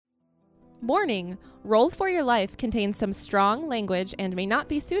Warning, Roll for Your Life contains some strong language and may not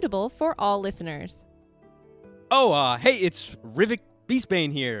be suitable for all listeners. Hey, it's Rivik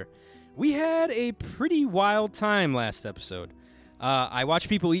Beastbane here. We had a pretty wild time last episode. I watched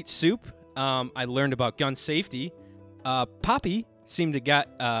people eat soup. I learned about gun safety. Poppy seemed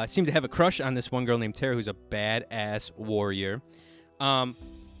to have a crush on this one girl named Tara, who's a badass warrior.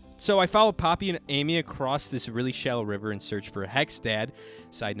 So I followed Poppy and Amy across this really shallow river in search for Hexdad.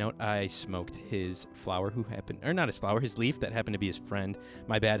 Side note, I smoked his flower, his leaf that happened to be his friend.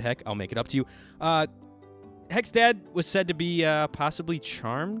 My bad, Heck. I'll make it up to you. Hexdad was said to be possibly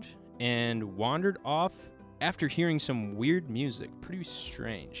charmed and wandered off after hearing some weird music. Pretty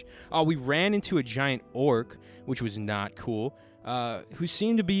strange. We ran into a giant orc, which was not cool, who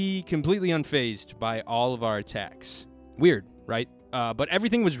seemed to be completely unfazed by all of our attacks. Weird, right? But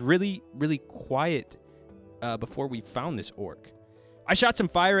everything was really, really quiet before we found this orc. I shot some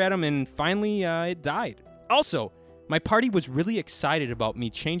fire at him, and finally it died. Also, my party was really excited about me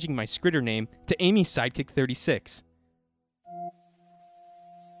changing my Skritter name to Amy's Sidekick 36.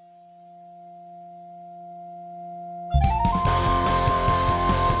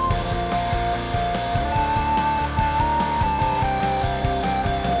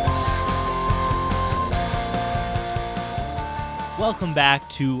 Welcome back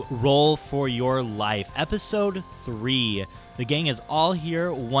to Roll for Your Life, Episode 3. The gang is all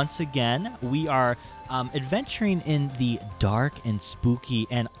here once again. We are adventuring in the dark and spooky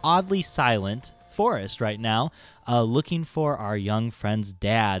and oddly silent forest right now, looking for our young friend's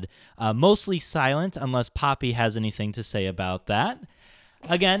dad. Mostly silent, unless Poppy has anything to say about that.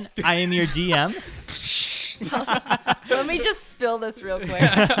 Again, I am your DM. Let me just spill this real quick.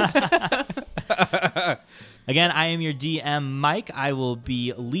 Again, I am your DM, Mike. I will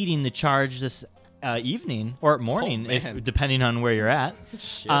be leading the charge this evening or morning, depending on where you're at.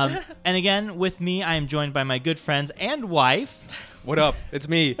 And again, with me, I am joined by my good friends and wife. What up? It's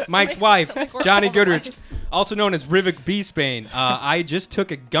me, Mike's wife, Johnny Goodrich, also known as Rivik Beastbane. I just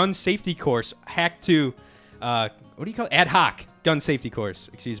took a gun safety course, Hack 2, what do you call it? Ad hoc gun safety course,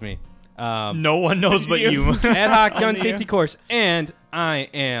 excuse me. No one knows but you. Ad hoc gun safety course, and I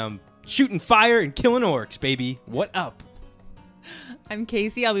am shooting fire and killing orcs, baby. What up? I'm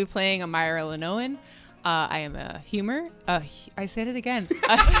Casey. I'll be playing Amira Lenoan. I am a humor. I said it again.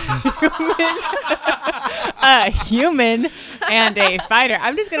 A human and a fighter.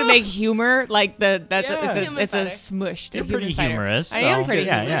 I'm just gonna make humor like it's a smushed. You're pretty fighter. humorous. I am pretty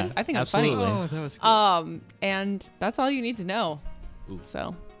yeah, humorous. Yeah, I think absolutely. I'm funny. Oh, that was good. And that's all you need to know. Ooh.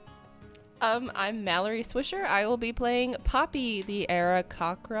 So. I'm Mallory Swisher. I will be playing Poppy, the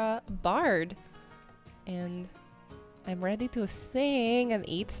Aarakocra Bard. And I'm ready to sing and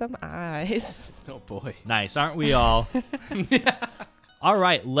eat some eyes. Oh, boy. Nice, aren't we all? All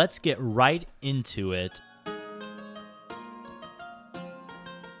right, let's get right into it.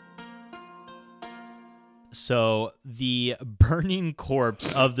 So the burning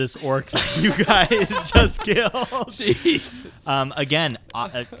corpse of this orc that you guys just killed. Jesus. Again,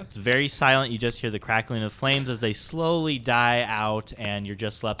 it's very silent. You just hear the crackling of flames as they slowly die out, and you're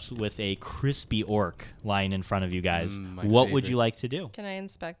just left with a crispy orc lying in front of you guys. What would you like to do? Can I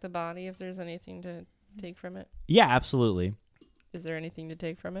inspect the body if there's anything to take from it? Yeah, absolutely. Is there anything to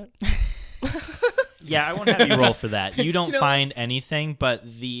take from it? Yeah, I won't have you roll for that. You don't find anything,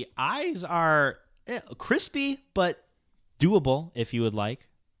 but the eyes are crispy, but doable if you would like.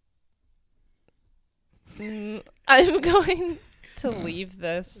 I'm going to leave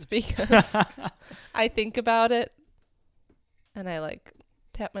this because I think about it and I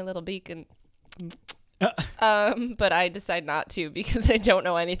tap my little beak and but I decide not to because I don't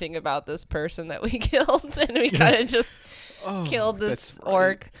know anything about this person that we killed and we kind of just killed this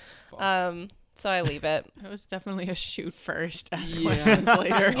orc. So I leave it. That was definitely a shoot first, ask questions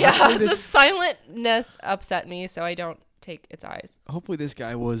later. Yeah, the silentness upset me, so I don't take its eyes. Hopefully this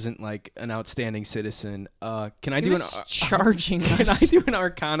guy wasn't like an outstanding citizen. Can I He do was charging Can I us. do an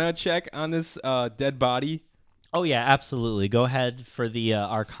Arcana check on this dead body? Oh, yeah, absolutely. Go ahead for the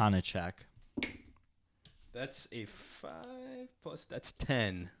Arcana check. That's a 5 plus. That's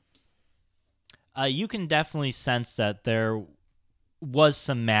 10. You can definitely sense that there was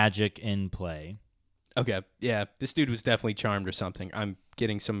some magic in play. Okay, yeah, this dude was definitely charmed or something. I'm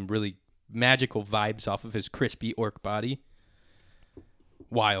getting some really magical vibes off of his crispy orc body.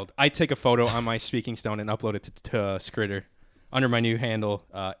 Wild. I take a photo on my speaking stone and upload it to Skritter under my new handle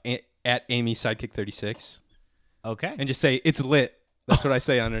at Amy Sidekick 36. Okay. And just say it's lit. That's what I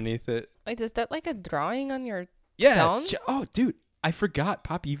say underneath it. Wait, is that like a drawing on your Yeah. stone? Oh, dude, I forgot,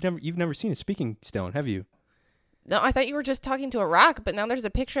 Poppy. You've never seen a speaking stone, have you? No, I thought you were just talking to a rock, but now there's a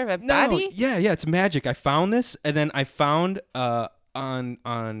picture of a No, body. yeah, it's magic. I found this, and then I found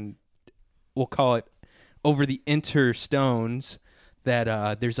on we'll call it over the Interstones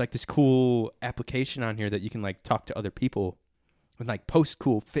that there's like this cool application on here that you can like talk to other people and like post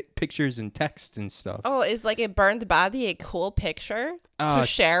cool pictures and text and stuff. Oh, is like a burned body a cool picture to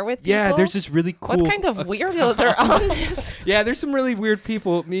share with people? Yeah, there's this really cool. What kind of weirdos are on this? Yeah, there's some really weird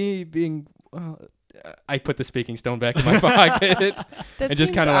people. Me being. I put the speaking stone back in my pocket and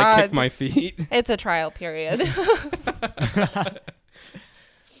just kind of like kick my feet. It's a trial period.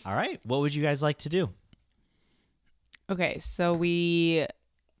 All right. What would you guys like to do? Okay, so do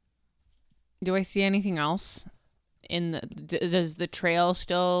I see anything else does the trail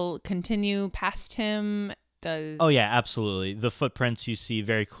still continue past him? Oh yeah, absolutely. The footprints you see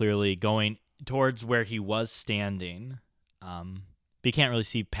very clearly going towards where he was standing. But you can't really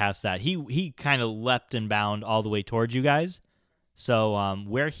see past that. He kind of leapt and bound all the way towards you guys. So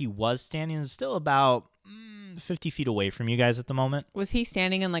where he was standing is still about 50 feet away from you guys at the moment. Was he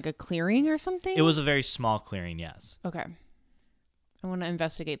standing in like a clearing or something? It was a very small clearing, yes. Okay. I want to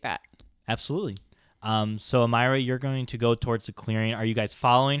investigate that. Absolutely. So Amira, you're going to go towards the clearing. Are you guys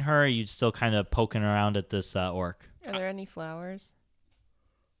following her? Or are you still kind of poking around at this orc? Are there any flowers?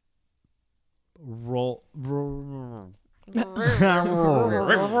 Roll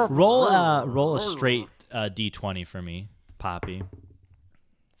a straight D20 for me, Poppy.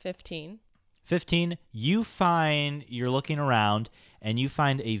 15. 15. You're looking around and you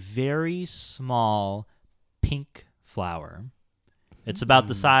find a very small pink flower. It's about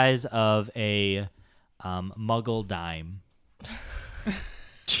the size of a Muggle dime.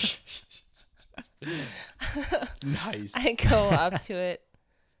 Nice. I go up to it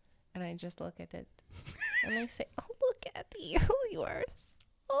and I just look at it and I say, "Oh, look at you! You are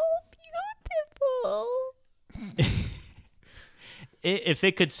so beautiful." If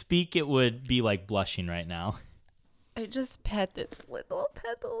it could speak, it would be like blushing right now. I just pet its little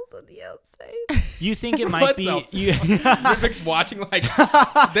petals on the outside. You think it might be you? Rivik's watching like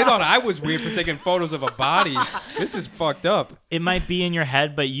they thought I was weird for taking photos of a body. This is fucked up. It might be in your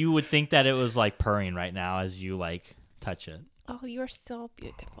head, but you would think that it was like purring right now as you like touch it. Oh, you are so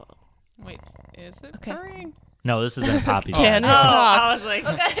beautiful. Wait, is it Okay. purring? No, this isn't Poppy's Can head. it talk? I was like,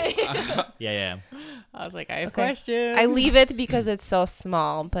 Okay. Yeah. I was like, I have Okay. questions. I leave it because it's so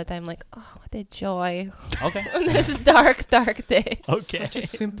small, but I'm like, oh, what a joy Okay. on this dark, dark day. Okay. Such a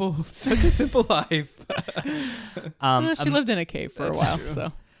simple life. Well, she lived in a cave for a while, true.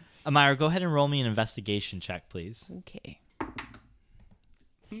 so. Amira, go ahead and roll me an investigation check, please. Okay.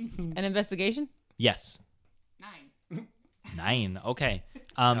 An investigation? Yes. 9. Okay.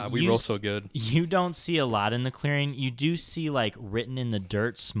 We roll so good. You don't see a lot in the clearing. You do see like written in the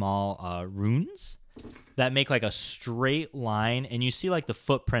dirt small runes that make like a straight line, and you see like the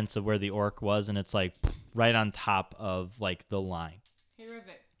footprints of where the orc was, and it's like right on top of like the line. Hey,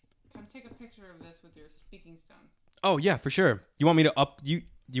 Rivik, come take a picture of this with your speaking stone. Oh yeah, for sure. You want me to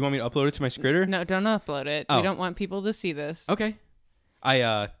you want me to upload it to my Skritter? No, don't upload it. Oh. We don't want people to see this. Okay.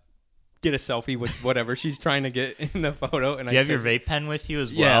 I get a selfie with whatever she's trying to get in the photo, and Do you have your vape pen with you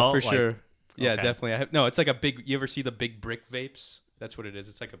as Yeah, well? for Like- sure. Yeah, okay. definitely. No, it's like a big. You ever see the big brick vapes? That's what it is.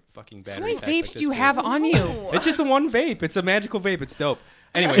 It's like a fucking battery. How many pack like vapes this do you big. have on you? It's just the one vape. It's a magical vape. It's dope.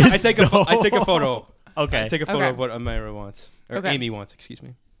 Anyway, I take a photo. Okay. I take a photo Okay. of what Amira wants, or Okay. Amy wants. Excuse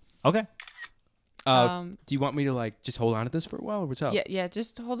me. Okay. Do you want me to like just hold on to this for a while, or what's up? Yeah,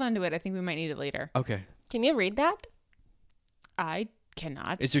 just hold on to it. I think we might need it later. Okay. Can you read that? I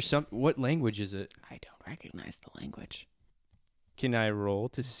cannot. Is there some? What language is it? I don't recognize the language. Can I roll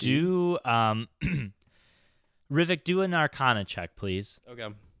to see? Do Rivik, do an Arcana check, please. Okay.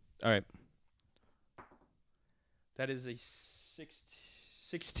 All right. That is a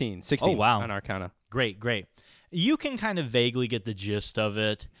 16. 16. Oh, wow. On Arcana. Great. You can kind of vaguely get the gist of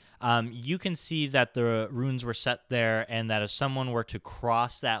it. You can see that the runes were set there, and that if someone were to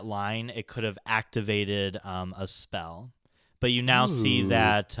cross that line, it could have activated a spell. But you now see Ooh.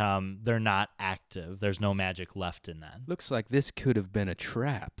 that they're not active. There's no magic left in that. Looks like this could have been a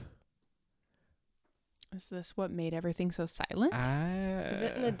trap. Is this what made everything so silent? Is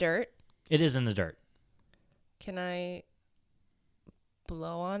it in the dirt? It is in the dirt. Can I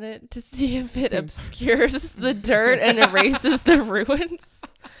blow on it to see if it obscures the dirt and erases the ruins?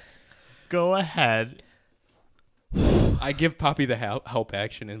 Go ahead. I give Poppy the help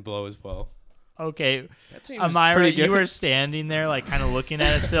action and blow as well. Okay. That seems Amira, pretty good. you are standing there, like, kind of looking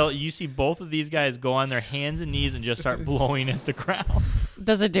at it still. You see both of these guys go on their hands and knees and just start blowing at the ground.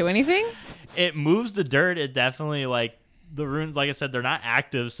 Does it do anything? It moves the dirt. It definitely, like, the runes, like I said, they're not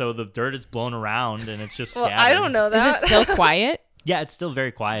active, so the dirt is blown around and it's just Well, scattered. I don't know Is that. it still quiet? Yeah, it's still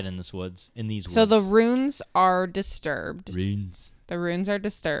very quiet in these woods. So the runes are disturbed. runes, The runes are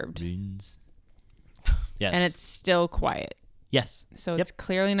disturbed. runes. Yes, And it's still quiet. yes. So Yep. it's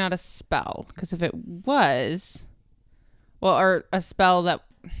clearly not a spell. Because if it was, well, or a spell that.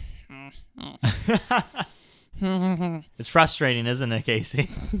 It's frustrating, isn't it, Casey?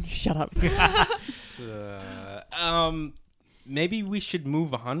 Shut up. Maybe we should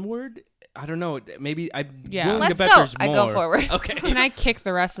move onward. I don't know. Maybe I'm Yeah. willing Let's to bet go. there's I more. go forward. Okay. Can I kick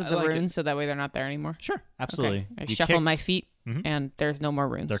the rest of the I like it. runes so that way they're not there anymore? Sure, absolutely. Okay. I You shuffle kick- my feet Mhm. and there's no more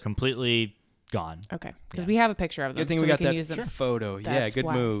runes. They're completely gone. Okay. Because Yeah. we have a picture of them. Good thing so we got can that use them. photo. Yeah, That's good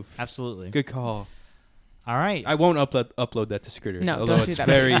why. move. Absolutely. Good call. All right. I won't upload that to Skritter. No, although don't do it's that,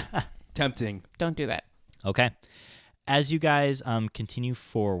 very tempting. Don't do that. Okay. As you guys continue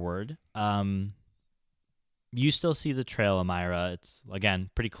forward, you still see the trail, Amira. It's, again,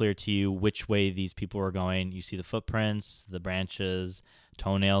 pretty clear to you which way these people are going. You see the footprints, the branches,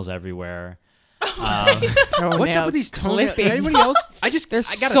 toenails everywhere. What's up with these toenails? Clippings. Anybody else?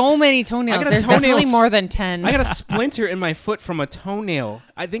 There's I got so many toenails. I got a There's toenail definitely s- more than 10. I got a splinter in my foot from a toenail.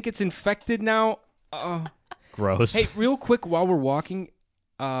 I think it's infected now. Gross. Hey, real quick while we're walking,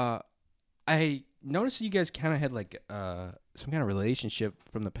 I noticed you guys kind of had like some kind of relationship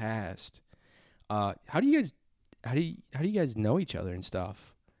from the past. How do you guys know each other and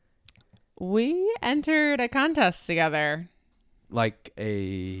stuff? We entered a contest together. Like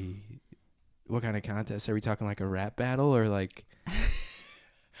what kind of contest? Are we talking like a rap battle or like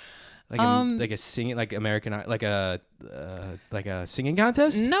like a singing like like a singing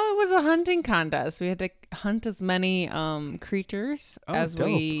contest? No, it was a hunting contest. We had to hunt as many creatures Oh, as dope.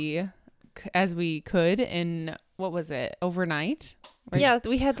 we could in, what was it, overnight? Right? Yeah,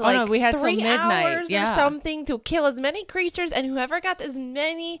 we had Oh, like no, we had till 3 midnight, hours yeah. or something to kill as many creatures, and whoever got as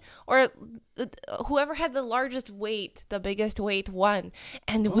many, or whoever had the largest weight, the biggest weight, won.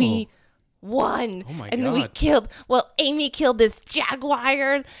 And we won. Oh my and we God. killed. Well, Amy killed this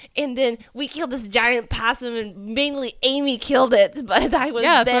jaguar, and then we killed this giant possum, and mainly Amy killed it. But I was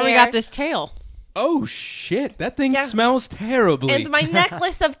Yeah, that's there. where we got this tail. Oh shit! That thing Yeah. smells terribly. And my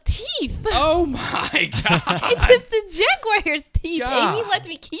necklace of teeth. Oh my god! It is the jaguar's teeth. God. Amy let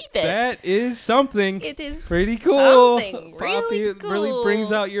me keep it. That is something. It is Pretty cool. something Poppy, really it really brings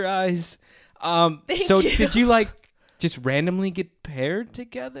cool. out your eyes. Thank So you. did you like just randomly get paired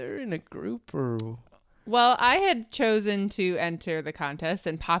together in a group or? Well, I had chosen to enter the contest,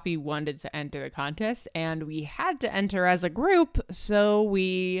 and Poppy wanted to enter the contest, and we had to enter as a group. So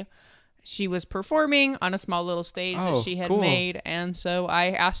she was performing on a small little stage that Oh, she had cool. made, and so I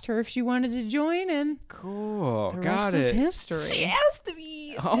asked her if she wanted to join, and Cool. the Got rest is it. history. She asked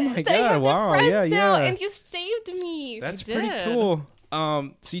me. Oh my They God, have their wow, friends yeah, now, yeah. And you saved me. That's I pretty did. cool.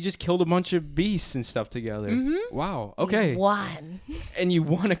 So you just killed a bunch of beasts and stuff together. Mm-hmm. Wow. Okay. Won. And you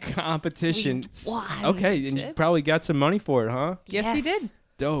won a competition. We won. Okay, and you Did. probably got some money for it, huh? Yes, we did.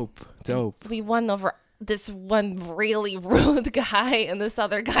 Dope. We won over this one really rude guy and this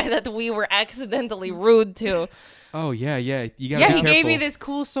other guy that we were accidentally rude to. Oh yeah. You gotta Yeah, be he gave me careful. this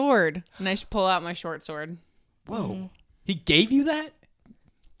cool sword, and I should pull out my short sword. Whoa. He gave you that?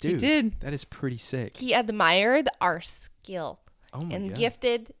 Dude, did. That is pretty sick. He admired our skill Oh my and God.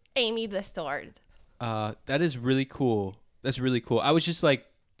 gifted Amy the sword. That is really cool. That's really cool. I was just like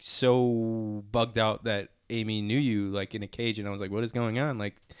so bugged out that Amy knew you like in a cage, and I was like, "What is going on?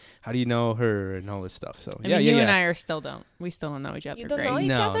 Like, how do you know her and all this stuff?" So I yeah, mean, yeah, you yeah. and I still don't know each other. You don't great. know each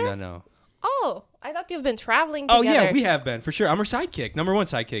no, other? no. Oh, I thought you've been traveling Oh together. yeah, we have been for sure. I'm her sidekick, number 1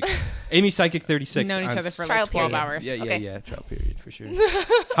 sidekick. Amy's sidekick 36. We've known each on other for Trial like 12 period. hours. Yeah, Okay. trial period for sure.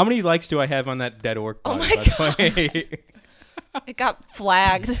 How many likes do I have on that dead orc? Oh body, my by the way? It got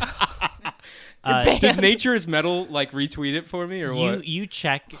flagged. Did Nature is Metal like retweet it for me or what? You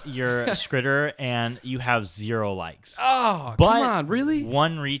check your Skritter and you have 0 likes. Oh, But come on, really?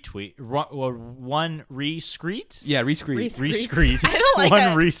 One retweet, one rescreet, Yeah, rescreet. rescreet. I don't like one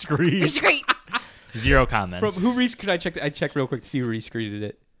that. rescreet. It's great. 0 From comments. who could I check? I check real quick to see who rescreeted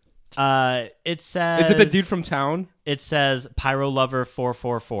it. It says. Is it the dude from town? It says Pyro Lover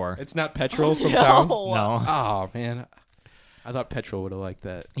 444. It's not Petrol from town. No. No. Oh man, I thought Petrol would have liked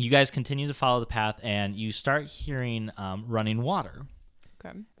that. You guys continue to follow the path, and you start hearing running water.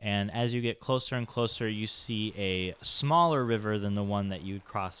 Okay. And as you get closer and closer, you see a smaller river than the one that you'd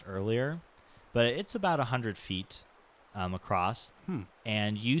crossed earlier, but it's about 100 feet across.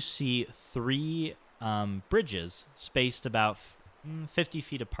 And you see 3 bridges spaced about 50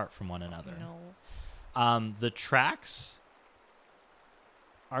 feet apart from one another. No. The tracks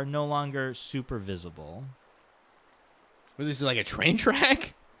are no longer super visible. Was this like a train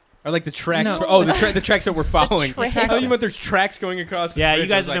track? Or like the tracks? No. The tracks that we're following. tracks. Oh, you meant there's tracks going across the Yeah, bridge. you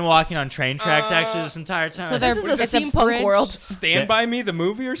guys I have been was walking on train tracks actually this entire time. So they're- This is a It's a steampunk bridge. world. Stand By Me, the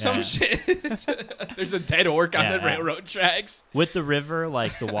movie or some Yeah. shit. There's a dead orc on the Yeah. railroad tracks. With the river,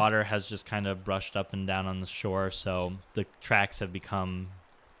 like the water has just kind of brushed up and down on the shore, so the tracks have become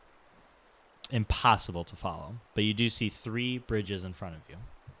impossible to follow. But you do see 3 bridges in front of you.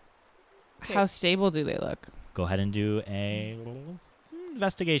 How stable do they look? Go ahead and do a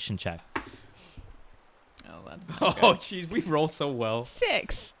investigation check. Oh, that's Oh, jeez, we roll so well.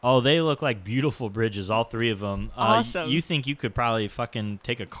 6. Oh, they look like beautiful bridges, all 3 of them. Awesome. You think you could probably fucking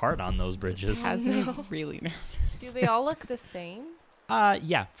take a cart on those bridges? Has me really nervous. Do they all look the same?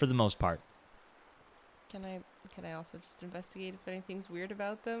 Yeah, for the most part. Can I also just investigate if anything's weird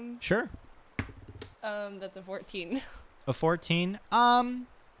about them? Sure. That's a 14. A 14.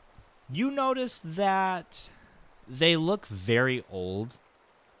 You notice that they look very old.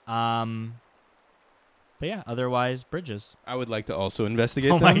 But yeah, otherwise bridges. I would like to also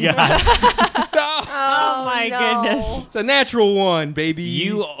investigate Oh them. my god. Oh my goodness. It's a natural one, baby.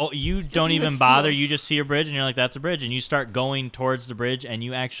 You don't even bother. You just see a bridge and you're like, that's a bridge. And you start going towards the bridge and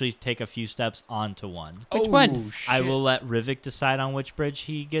you actually take a few steps onto one. Which one? Shit. I will let Rivik decide on which bridge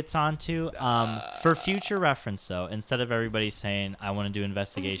he gets onto. For future reference, though, instead of everybody saying, I want to do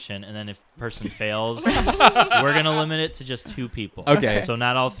investigation, and then if person fails, we're going to limit it to just 2 people. Okay. So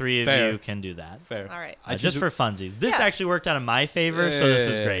not all 3 of Fair. you can do that. Fair. All right. Just for funsies. This Yeah. actually worked out in my favor, so this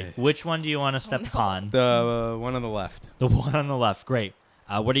is great. Yay. Which one do you want to step no. upon? The one on the left. The one on the left. Great.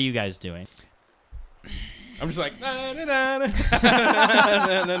 What are you guys doing? I'm just like. Na, na, na, na,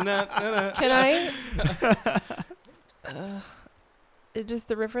 na, na, na, na. Can I? Does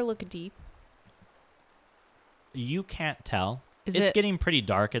the river look deep? You can't tell. Is It's it getting pretty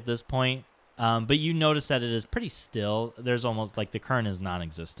dark at this point. But you notice that it is pretty still. There's almost like the current is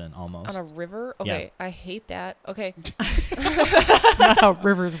non-existent almost. On a river? Yeah. Okay, I hate that. Okay, That's not how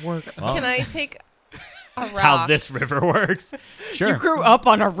rivers work. Well, can I take a rock? that's how this river works. Sure. You grew up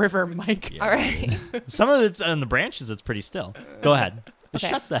on a river, Mike. Yeah. All right. Some of it's on the branches. It's pretty still. Go ahead. Okay.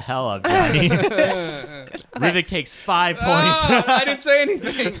 Shut the hell up, Johnny. Rivik takes 5 points. I didn't say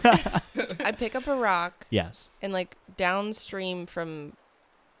anything. I pick up a rock Yes. and like downstream from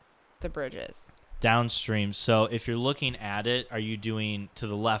the bridges. Downstream. So if you're looking at it, are you doing to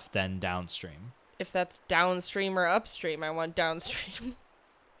the left then downstream? If that's downstream or upstream, I want downstream.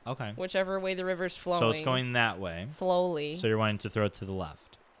 Okay. Whichever way the river's flowing. So it's going that way. slowly. So you're wanting to throw it to the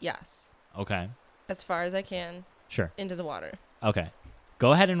left. Yes, Okay. as far as I can Sure. into the water. Okay.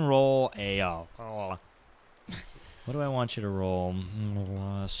 Go ahead and roll a. What do I want you to roll?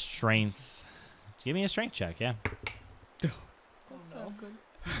 Strength. Give me a strength check. Yeah.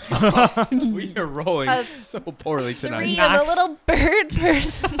 We are rolling Uh, so poorly tonight. 3. I'm a Knocks. little bird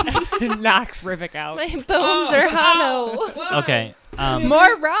person. Knocks Rivik out. My bones are hollow. Okay.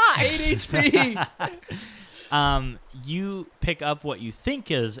 More rocks. 8 HP. You pick up what you think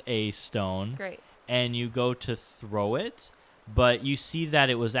is a stone, Great. and you go to throw it, but you see that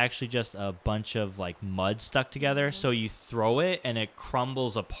it was actually just a bunch of like mud stuck together. So you throw it, and it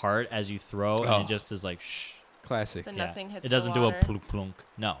crumbles apart as you throw, and Oh. it just is like shh. Classic. But Yeah. nothing hits It doesn't the do a water. plunk plunk.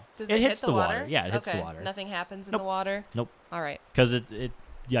 No. Does it it hits hit the water? water. Yeah, it hits Okay. the water. Nothing happens in Nope. the water? Nope. All right. Because it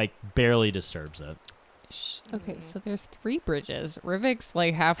like barely disturbs it. Okay, so there's 3 bridges. Rivik's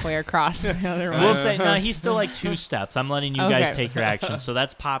like halfway across the other one. We'll say no. He's still like 2 steps. I'm letting you guys Okay. take your action. So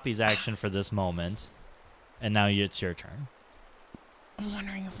that's Poppy's action for this moment, and now it's your turn. I'm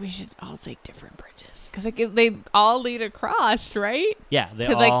wondering if we should all take different bridges because like they all lead across, right? Yeah, they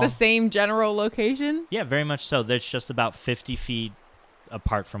To all. like the same general location. Yeah, very much so. They're just about 50 feet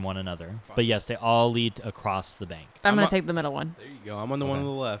apart from one another. But yes, they all lead across the bank. I'm I'm gonna a- take the middle one. There you go. I'm on the one Okay.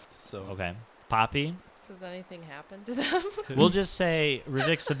 on the left. So Okay. Poppy, Does anything happen to them? we'll just say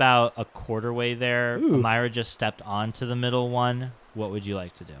Rivik's about a quarter way there. Ooh. Myra just stepped onto the middle one. What would you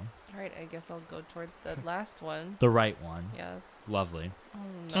like to do? All right, I guess I'll go toward the last one. The right one. Yes. Lovely. Oh,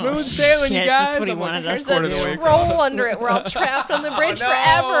 no. smooth sailing, you shit, guys. that's what he I'm like wanted a us to quarter do. of the way There's a troll under it. We're all trapped on the bridge no.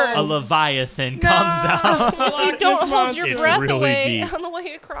 forever. A Leviathan comes out. If you don't hold your It's breath really away deep. on the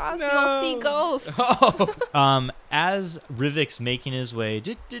way across, No. you'll see ghosts. Oh, As Rivik's making his way,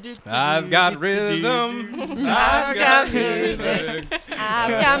 I've got rhythm. I've got music.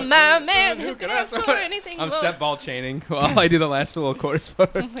 I've got my man who can ask for anything. I'm more. step ball chaining while I do the last little chorus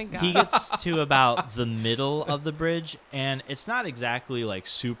part. Oh my god. He gets to about the middle of the bridge, and it's not exactly like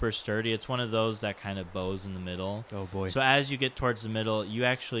super sturdy. It's one of those that kind of bows in the middle. Oh boy. So as you get towards the middle, you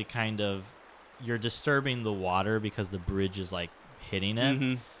actually you're disturbing the water because the bridge is like hitting it.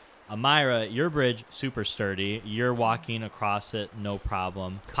 Mhm. Amira, your bridge, super sturdy. You're walking across it, no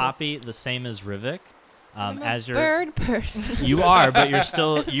problem. Poppy, the same as Rivik. As you're Bird person. You are, but you're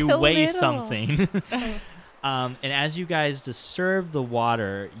still you So weigh little. something. And as you guys disturb the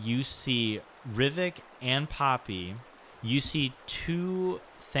water, you see Rivik and Poppy. You see two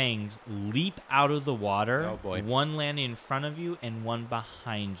things leap out of the water. Oh, boy. One landing in front of you and one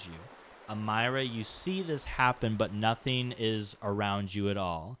behind you. Amira, you see this happen, but nothing is around you at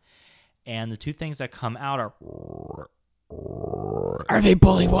all. And the two things that come out are they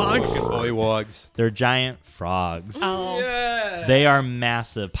bullywogs? Fucking boywogs. they're giant frogs. Oh. Yeah. They are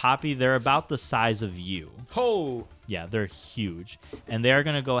massive. Poppy, they're about the size of you. Oh. Yeah, they're huge. And they're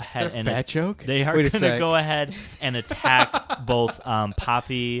going to go Is ahead that a and fat joke? they are Wait a going to sec. go ahead and attack both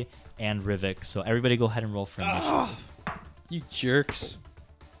Poppy and Rivik. So everybody go ahead and roll for initiative. You jerks.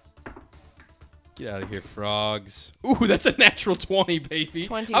 Get out of here, frogs. Ooh, that's a natural 20, baby. How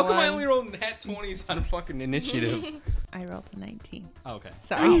come I 21. only rolled nat 20s on fucking initiative? I rolled a 19. Okay.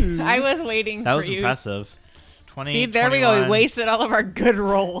 Sorry. I was waiting That for was you. impressive. 20, See, there we go. We 21. wasted all of our good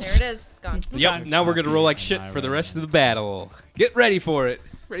rolls. There it is. Gone. Yep, now we're going to roll like shit for the rest of the battle. Get ready for it.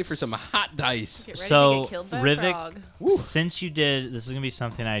 Ready for some hot dice. Get ready So, to get killed by a Rivik, frog. since you did, this is going to be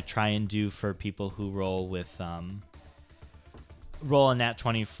something I try and do for people who roll with roll a nat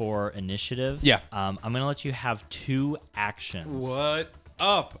 24 initiative. Yeah. I'm going to let you have 2 actions. What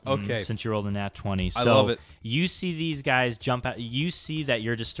up? Okay. Since you rolled a nat 20. I So love it. you see these guys jump out. You see that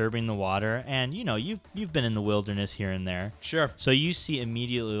you're disturbing the water, and you know you've been in the wilderness here and there. Sure. So you see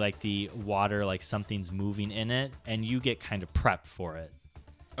immediately like the water, like something's moving in it, and you get kind of prepped for it.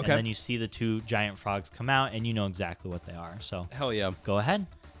 Okay. And then you see the 2 giant frogs come out, and you know exactly what they are. So Hell yeah. go ahead.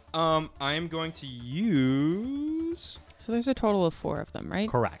 I am going to use... So there's a total of 4 of them, right?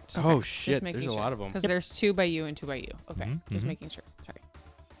 Correct. Oh, Just shit. making There's a sure. lot of them. Because there's 2 by you and 2 by you. Okay. Just making sure. Sorry.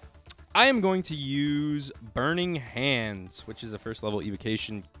 I am going to use Burning Hands, which is a first level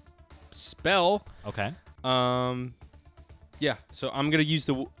evocation spell. Okay. Yeah. So I'm gonna use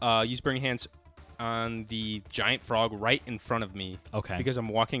the use Burning Hands on the giant frog right in front of me. Okay. Because I'm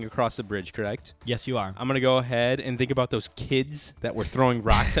walking across the bridge. Correct. Yes, you are. I'm gonna go ahead and think about those kids that were throwing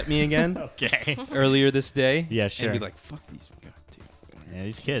rocks at me again Okay. earlier this day. Yeah, sure. And be like, fuck these. God damn. Yeah,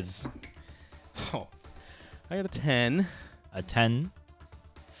 these kids. Oh, I got a 10. A 10.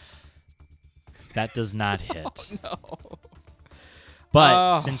 That does not hit. No. But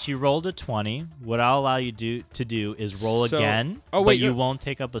Oh. since you rolled a 20, what I'll allow you to do is roll So- again. Oh, but wait, you you're- won't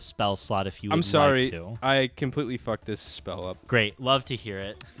take up a spell slot if you would I'm sorry. like to. I completely fucked this spell up. Great. Love to hear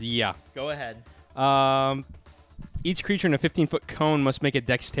it. Yeah. Go ahead. Each creature in a 15-foot cone must make a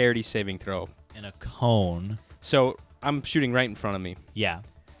dexterity saving throw. In a cone. So I'm shooting right in front of me. Yeah.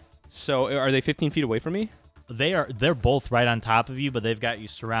 So are they 15 feet away from me? They're both right on top of you, but they've got you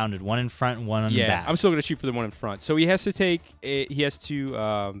surrounded, one in front and one on the back. I'm still gonna shoot for the one in front. So he has to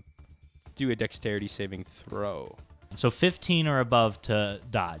do a dexterity saving throw. So 15 or above to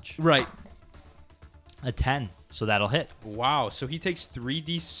dodge. Right. A 10. So that'll hit. Wow. So he takes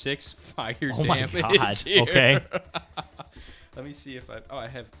 3d6 fire Oh my damage. god. here. Okay. Let me see if I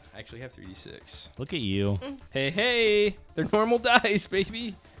actually have 3d6. Look at you. Hey, they're normal dice,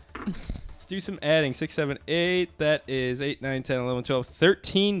 baby. Let's do some adding. 6, 7, 8. That is 8, 9, 10, 11, 12,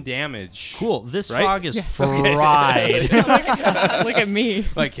 13 damage. Cool. This Right? frog is fried. Look at me.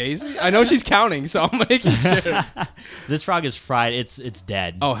 Like Casey? I know she's counting, so I'm making sure. This frog is fried. It's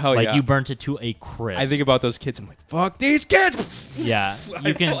dead. Oh, hell like yeah. you burnt it to a crisp. I think about those kids. I'm like, fuck these kids. Yeah. I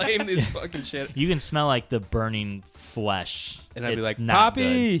You can flame this fucking shit. you can smell like the burning flesh. And I'd be It's like, not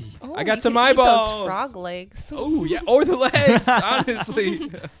Poppy, good. Oh, I got you some could eat eyeballs. those frog legs. Oh, yeah. Or the legs,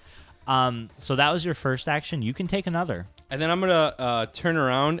 honestly. So that was your first action. You can take another. And then I'm going to turn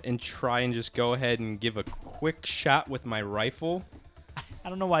around and try and just go ahead and give a quick shot with my rifle. I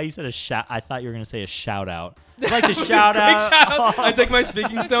don't know why you said a shout. I thought you were gonna say a shout out. I'd like to shout out. I take my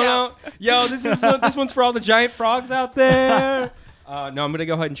speaking stone out. Yo, this one's for all the giant frogs out there. No, I'm going to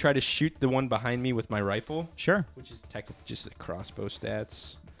go ahead and try to shoot the one behind me with my rifle, Sure. which is technically just a crossbow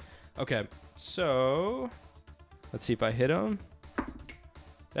stats. Okay, so let's see if I hit him.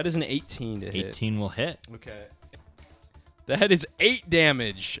 That is an 18 to hit. 18 will hit. Okay. That is 8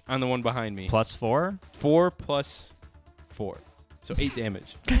 damage on the one behind me. Plus 4. 4 plus 4. So 8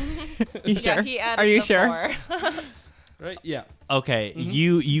 damage. You Yeah, sure? he added Are you the sure? 4. Right? Yeah. Okay,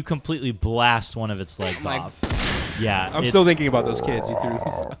 you completely blast one of its legs Like- off. Yeah. I'm it's- still thinking about those kids. You threw.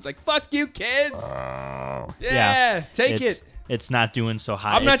 I was like, "Fuck you, kids! Yeah, take it's, it." It's not doing so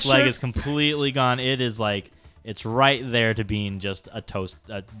hot. I'm not its leg sure- is completely gone. It is like it's right there to being just a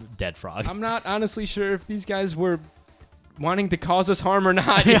dead frog. I'm not honestly sure if these guys were wanting to cause us harm or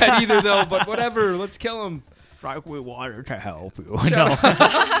not yet either, though. But whatever, let's kill him. Strike with water to help you. No,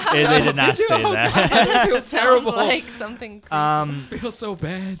 they did not say that. That feels sounds terrible. like something creepy. I feel so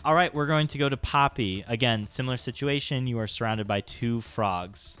bad. All right, we're going to go to Poppy. Again, similar situation. You are surrounded by 2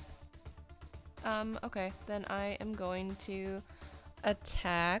 frogs. Okay, then I am going to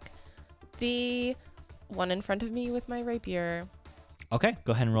attack the one in front of me with my rapier. Okay,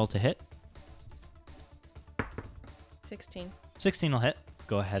 go ahead and roll to hit. 16. 16 will hit.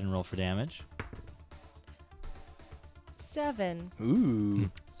 Go ahead and roll for damage. 7. Ooh.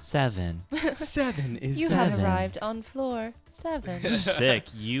 7. 7 is You 7. have arrived on floor 7. Sick.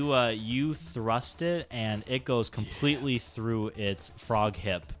 You thrust it, and it goes completely through its frog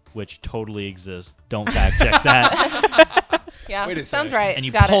hip, which totally exists. Don't fact check that. Yeah, Wait a sounds sec. right. And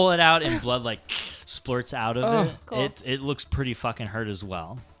you Got pull it out, and blood like splurts out of Oh, it. cool. It looks pretty fucking hurt as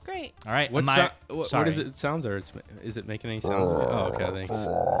well. it. Great. All right. What Sorry. is it? Sounds or is it making any sound? Oh, okay,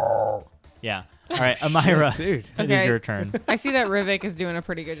 thanks. Yeah. All right, Amira. Dude. It is Okay. your turn. I see that Rivik is doing a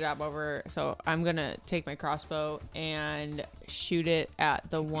pretty good job over, so I'm gonna take my crossbow and shoot it at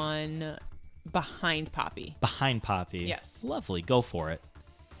the one behind Poppy. Behind Poppy. Yes. Lovely. Go for it.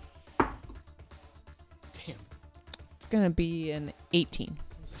 Damn. It's gonna be an 18.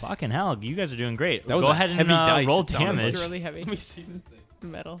 Fucking hell, you guys are doing great. That was Go a ahead and heavy dice, roll it sounded like. damage. It's really heavy. Let me see the thing.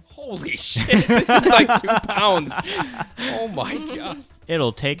 Metal. Holy shit! This is like 2 pounds. Oh my god.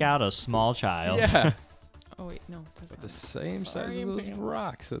 It'll take out a small child. Yeah. Oh wait, no. That's The not same Sorry, size as I'm those picking-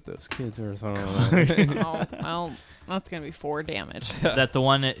 rocks that those kids are throwing. oh, that's gonna be 4 damage. That the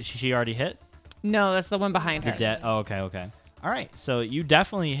one that she already hit? No, that's the one behind her. Oh, okay. All right, so you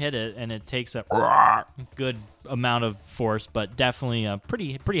definitely hit it, and it takes a good amount of force, but definitely a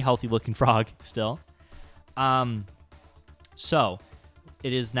pretty healthy looking frog still. So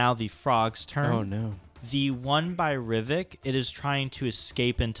it is now the frog's turn. Oh no. The one by Rivik, it is trying to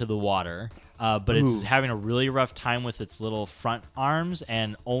escape into the water, but it's Ooh. having a really rough time with its little front arms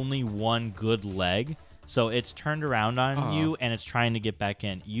and only one good leg. So it's turned around on Aw. you, and it's trying to get back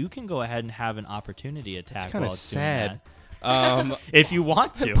in. You can go ahead and have an opportunity attack It's kind while of it's doing sad. that. If If you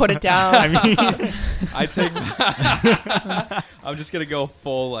want to. Put it down. I mean, I take. I'm just gonna go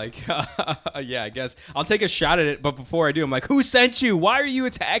full like. Yeah, I guess I'll take a shot at it. But before I do, I'm like, "Who sent you? Why are you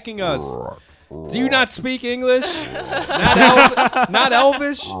attacking us? Do you not speak English? Not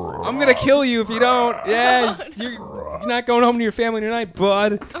Elvish? I'm gonna kill you if you don't. Yeah, you're not going home to your family tonight,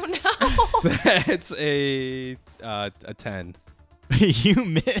 bud." Oh no. That's a 10. you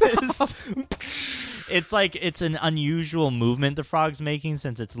miss. It's an unusual movement the frog's making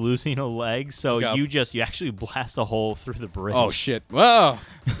since it's losing a leg. So Yep. you actually blast a hole through the bridge. Oh shit! Whoa!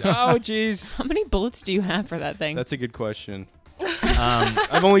 Oh jeez. How many bullets do you have for that thing? That's a good question.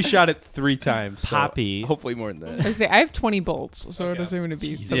 I've only shot it 3 times. So Poppy. hopefully more than I that. say I have 20 bolts, so Okay. it's going to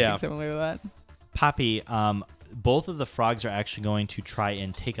be something Yeah. similar to that. Poppy, both of the frogs are actually going to try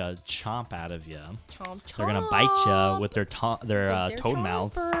and take a chomp out of you. Chomp, chomp. They're gonna bite you with their With their toad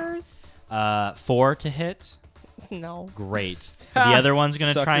mouth. chompers. 4 to hit. No. Great. The other one's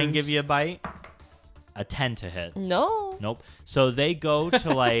gonna try and Suckers. give you a bite. A 10 to hit. No. Nope. So they go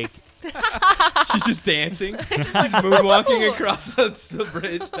to like She's just dancing. She's moonwalking across the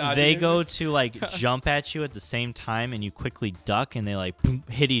bridge. dodging they her. go to like jump at you at the same time, and you quickly duck, and they like boom,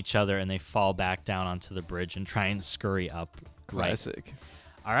 hit each other, and they fall back down onto the bridge and try and scurry up. Right. Classic.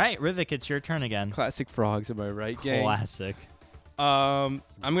 All right, Rivik, it's your turn again. Classic frogs, am I right? gang? Classic. I'm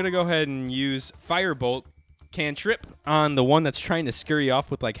gonna go ahead and use Firebolt cantrip on the one that's trying to scurry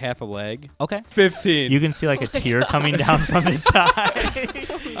off with like half a leg. Okay. 15. You can see like a tear coming down from its eye.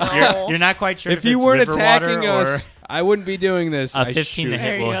 No. You're not quite sure if if you it's weren't river attacking water us, I wouldn't be doing this. or a I 15 shoot to him. hit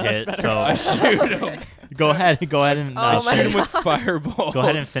There you will go, that's hit. better. So I shoot him. go ahead and Oh my Shoot him God. with Firebolt. go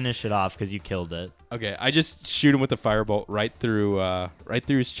ahead and finish it off because you killed it. Okay, I just shoot him with the Firebolt right through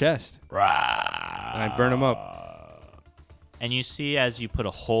his chest, and I burn him up. And you see as you put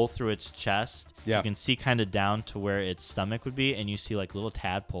a hole through its chest, Yeah. you can see kind of down to where its stomach would be, and you see like little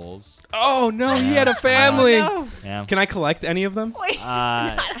tadpoles. Oh no, he had a family. No. Yeah. Can I collect any of them? Wait,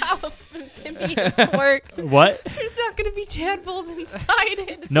 Uh, that's not how amphibians work. What? There's not going to be tadpoles inside it.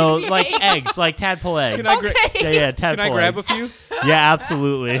 It's No, gonna be like eggs. eggs, like tadpole eggs. Can I gra- Okay. yeah, tadpole Can I grab a eggs. few? Yeah,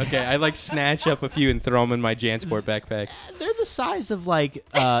 absolutely. Okay, I like snatch up a few and throw them in my Jansport backpack. They're the size of like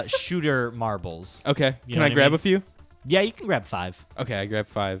shooter marbles. Okay, You can know I what I grab mean? a few? Yeah, you can grab 5. Okay, I grab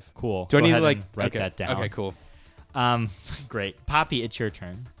 5. Cool. Do I Go need to ahead like and write okay. that down? Okay, cool. Great. Poppy, it's your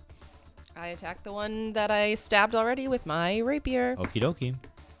turn. I attacked the one that I stabbed already with my rapier. Okie dokie.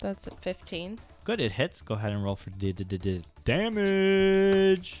 That's a 15. Good, it hits. Go ahead and roll for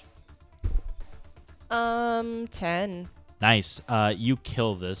damage. 10. Nice. You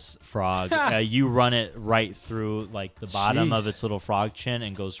kill this frog. You run it right through like the bottom of Jeez. its little frog chin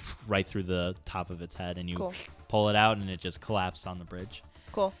and goes right through the top of its head, and you Cool. pull it out, and it just collapsed on the bridge.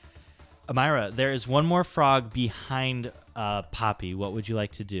 Cool. Amira, there is one more frog behind Poppy. What would you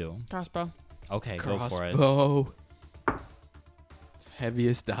like to do? Crossbow. Okay, go for it. Crossbow.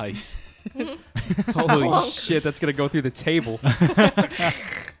 Heaviest dice. Holy shit, that's gonna go through the table.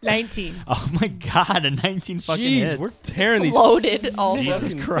 19. Oh my god, a 19 fucking Jeez, hits. we're tearing these Loaded. Also.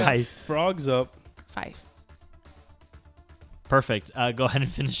 Jesus fucking Christ. frogs up. 5. Perfect. Go ahead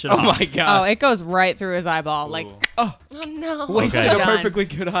and finish it Oh off. my god. Oh, it goes right through his eyeball. Like, Oh no. Wasted Okay. a Done. perfectly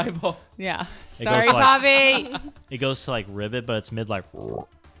good eyeball. yeah. It Sorry, goes like- Poppy. It goes to like ribbit, but it's mid like,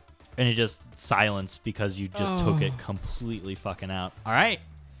 and it just silence because you just took it completely fucking out. All right.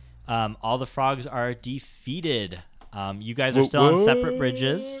 All the frogs are defeated. You guys are still on separate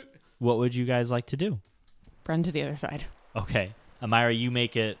bridges. What would you guys like to do? Run to the other side. Okay. Amira, you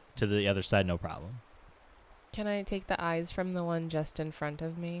make it to the other side, no problem. Can I take the eyes from the one just in front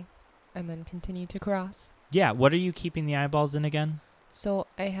of me and then continue to cross? Yeah, what are you keeping the eyeballs in again? So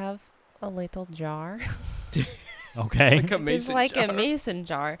I have a little jar. Okay. Like a It's mason like jar. a mason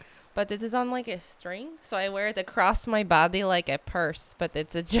jar, but it is on like a string, so I wear it across my body like a purse, but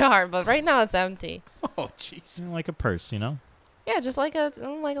it's a jar. But right now it's empty. Oh Jesus. Like a purse, you know? Yeah, just like a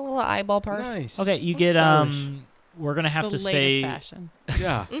little eyeball purse. Nice. Okay, you get Stylish. we're gonna have the to latest say fashion.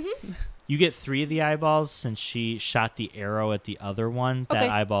 Yeah. you get 3 of the eyeballs since she shot the arrow at the other one. Okay. That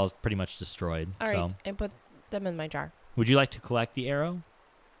eyeball is pretty much destroyed. All so right, and put them in my jar. would you like to collect the arrow?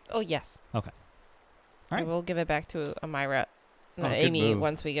 Oh yes. Okay. I Alright. will give it back to Amira, Oh, good Amy, move.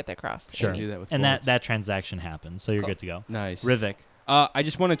 once we get across. Sure. Amy. Do that with And bullets. that transaction happens, so you're Cool. good to go. Nice. Rivik. I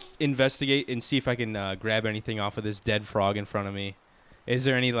just want to investigate and see if I can grab anything off of this dead frog in front of me. Is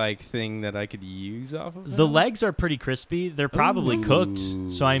there any like thing that I could use off of The that? legs are pretty crispy. They're probably Ooh. cooked.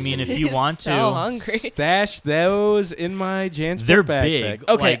 So I mean, if you He's want so to, hungry. Stash those in my Jansport they're backpack. big.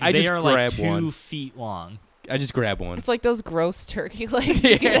 Okay, Like, I they just are grab like 2 one. feet long. I just grab one. It's like those gross turkey legs Yeah.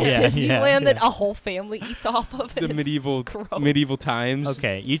 you get Yeah, at yeah, Disneyland that yeah. a whole family eats off of. The and it's medieval gross. medieval times.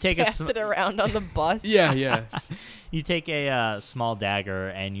 Okay, you take a Pass it around on the bus. Yeah, yeah. you take a small dagger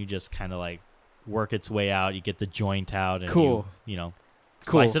and you just kind of like work its way out. You get the joint out and Cool. you know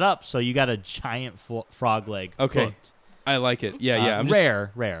Cool. slice it up. So you got a giant frog leg. Okay. cooked. I like it. Yeah, yeah. I'm just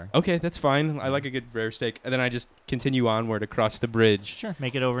rare. okay. That's fine. I like a good rare steak. And then I just continue onward across the bridge. Sure,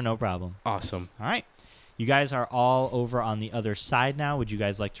 make it over, no problem. Awesome. All right. You guys are all over on the other side now. Would you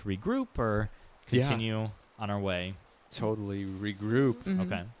guys like to regroup or Yeah. continue on our way? Totally regroup.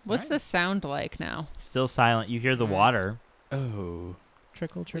 Mhm. Okay. What's All the sound like now? Still silent. You hear the water. Oh,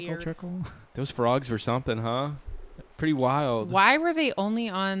 Trickle, trickle, Weird. trickle. those frogs were something, huh? Pretty wild. Why were they only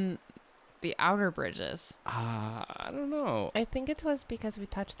on the outer bridges? I don't know. I think it was because we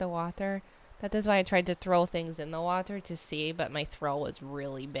touched the water. That is why I tried to throw things in the water to see, but my throw was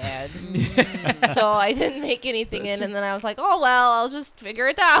really bad. So I didn't make anything That's in, and then I was like, oh, well, I'll just figure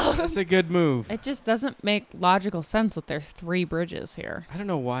it out. That's a good move. It just doesn't make logical sense that there's 3 bridges here. I don't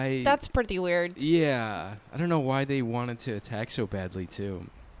know why. That's pretty weird. Yeah. I don't know why they wanted to attack so badly too.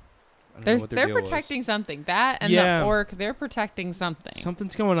 I don't know There's, what their they're deal was. protecting something. That and Yeah. the orc, they're protecting something.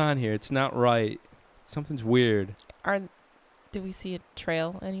 Something's going on here. It's not right. Something's weird. Do we see a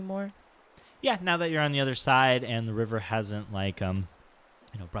trail anymore? Yeah, now that you're on the other side and the river hasn't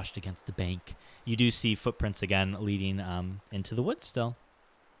brushed against the bank, you do see footprints again leading into the woods still.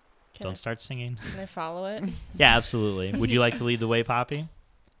 Can Don't start singing. Can I follow it? Yeah, absolutely. Would you like to lead the way, Poppy?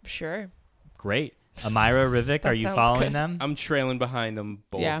 Sure. Great. Amira, Rivik, are That you sounds following good. them? I'm trailing behind them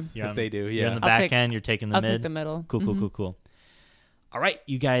both. Yeah. You're If on- they do, You're in yeah. the I'll back take- end, you're taking the I'll mid. take the middle. Cool, cool, Mhm. cool, cool. All right,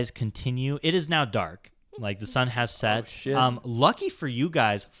 you guys continue. It is now dark. Like the sun has set. shit. Lucky for you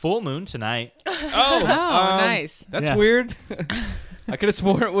guys, full moon tonight. Oh, Nice. That's Yeah. weird. I could have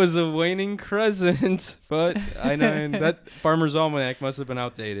sworn it was a waning crescent, but I know that Farmer's Almanac must have been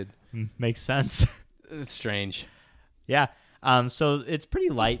outdated. Makes sense. It's strange. Yeah. So it's pretty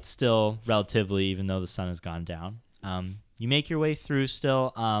light still, relatively, even though the sun has gone down. You make your way through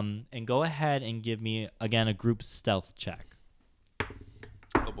still, and go ahead and give me again a group stealth check.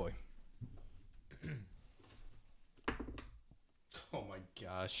 Oh boy. Oh my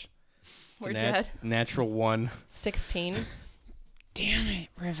gosh. It's We're a dead. Natural 1. 16. Damn it,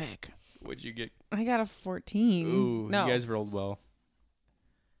 Rivik. What'd you get? I got a 14. Ooh, no. you guys rolled well.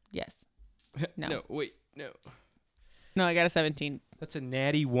 Yes. No. No, wait, no. No, I got a 17. That's a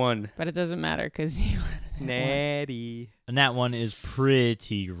natty 1. But it doesn't matter because you. Natty. And that one is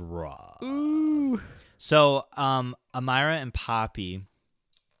pretty raw. Ooh. So, Amira and Poppy,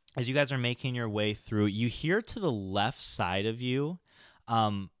 as you guys are making your way through, you hear to the left side of you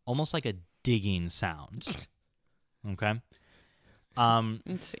almost like a digging sound. Okay.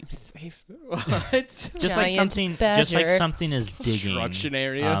 It seems safe. What? Just like something is digging Construction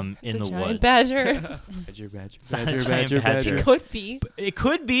area. in the giant woods. badger. It's not a giant badger. Could be. It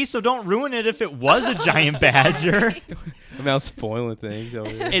could be, so don't ruin it if it was a giant badger. I'm now spoiling things over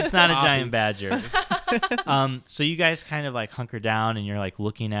here. It's not a giant badger. So you guys kind of like hunker down and you're like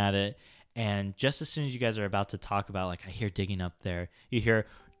looking at it, and just as soon as you guys are about to talk about, like, I hear digging up there, you hear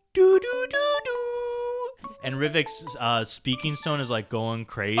doo doo doo doo. And Rivik's speaking stone is like going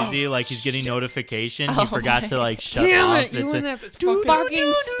crazy, like he's getting notification. He forgot to like shut off. You and that doo, fucking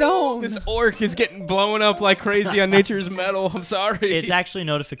doo, stone. This orc is getting blown up like crazy on Nature's Metal. I'm sorry. It's actually a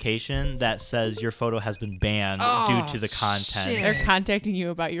notification that says your photo has been banned due to the content. shit. They're contacting you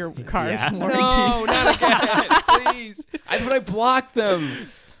about your car's Yeah. warranty. No, not again, please. I thought I blocked them.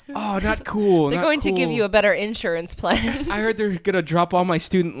 Oh, not cool. They're not going to give cool. you a better insurance plan. I heard they're gonna drop all my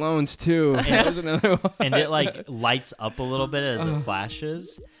student loans too. That was another one. And it like lights up a little bit as it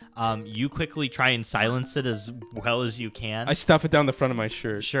flashes. You quickly try and silence it as well as you can. I stuff it down the front of my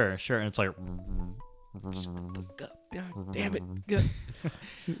shirt. Sure. And it's like, God damn it.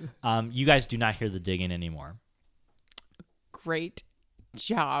 you guys do not hear the digging anymore. Great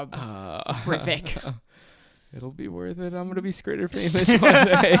job, Rivik. It'll be worth it. I'm gonna be Scrader famous one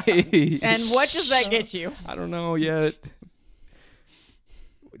day. And what does that get you? I don't know yet.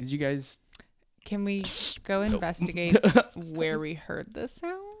 Did you guys? Can we go investigate where we heard the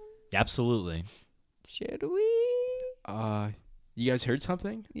sound? Absolutely. Should we? You guys heard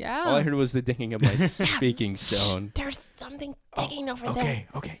something? Yeah. All I heard was the dinging of my speaking stone. There's something digging over there.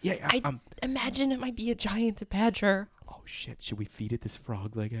 Okay. Yeah. I imagine it might be a giant badger. Oh shit! Should we feed it this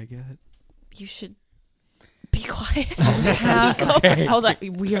frog leg I got? You should be quiet. Okay. Hold on.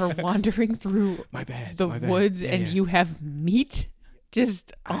 We are wandering through My bad. the my bad. woods, Yeah, and yeah. you have meat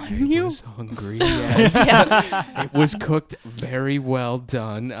just I on you. was hungry. Yes. It was cooked very well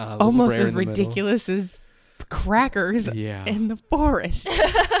done. A little Almost rare as in the middle. ridiculous as crackers Yeah. in the forest.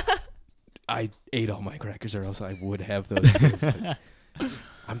 I ate all my crackers, or else I would have those. Too, but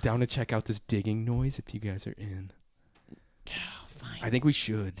I'm down to check out this digging noise if you guys are in. Fine. I think we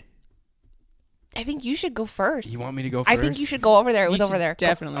should. I think you should go first. You want me to go first? I think you should go over there. It was You over should there.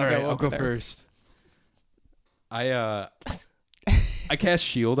 Definitely All right, go I'll over go there. first. I cast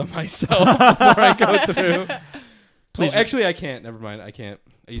shield on myself before I go through. Please- Oh, actually, I can't. Never mind. I can't.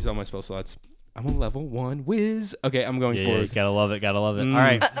 I used all my spell slots. I'm a level 1 whiz. Okay, I'm going Yeah, forward. gotta love it. All Mm.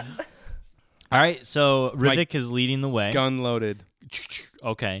 right. All right. So My Rivik is leading the way. Gun loaded.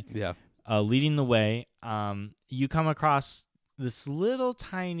 Okay. Yeah. Leading the way. You come across this little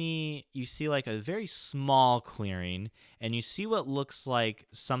tiny, you see like a very small clearing, and you see what looks like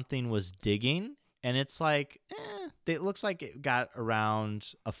something was digging, and it's like, it looks like it got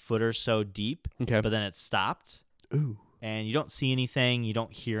around a foot or so deep, Okay. but then it stopped, Ooh. and you don't see anything, you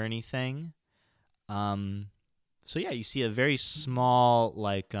don't hear anything. So yeah, you see a very small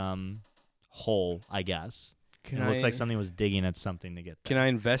like hole, I guess. It looks like something was digging at something to get there. Can I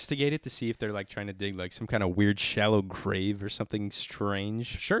investigate it to see if they're like trying to dig like some kind of weird shallow grave or something strange?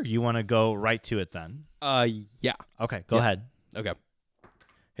 Sure, you want to go right to it then. Yeah. Okay, go Yeah. ahead. Okay.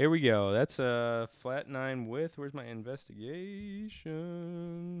 Here we go. That's a flat 9 with. Where's my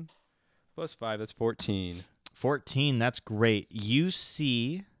investigation? +5. That's 14. 14, that's great. You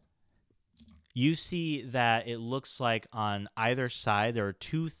see that it looks like on either side there are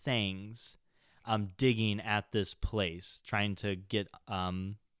two things digging at this place, trying to dig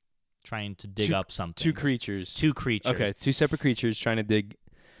up something. Two creatures. Two creatures. Okay, two separate creatures trying to dig.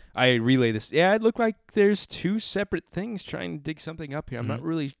 I relay this. Yeah, it looked like there's two separate things trying to dig something up here. I'm not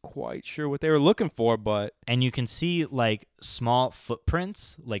really quite sure what they were looking for, but And you can see like small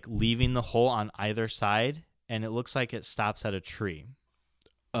footprints like leaving the hole on either side, and it looks like it stops at a tree.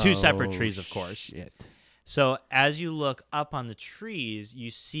 Two separate trees, of course. Shit. So as you look up on the trees,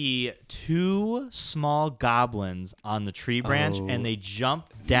 you see two small goblins on the tree branch, Oh. and they jump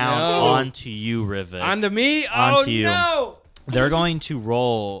down No. onto you, Rivik. Onto me? Onto you. No! They're going to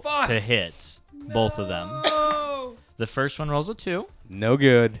roll Fuck. to hit, both of them. Oh. The first one rolls a 2. No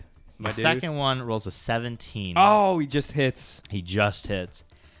good. The My dude. second one rolls a 17. Oh, he just hits. He just hits.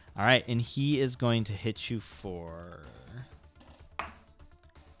 All right, and he is going to hit you for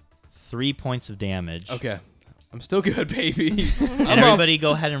 3 points of damage. Okay. I'm still good, baby. And everybody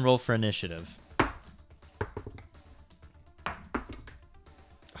go ahead and roll for initiative.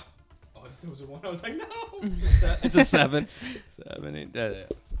 There was a 1. I was like, no. It's a 7. 7, 8.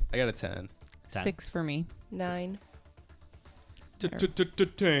 I got a 10. 10. 6 for me. 9.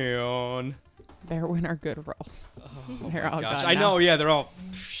 Town. There went our good rolls. They're all Gosh, gone I now. know. Yeah, they're all.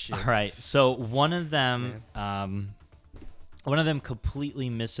 Shit. All right. So one of them completely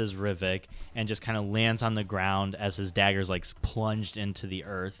misses Rivik and just kind of lands on the ground as his dagger's like plunged into the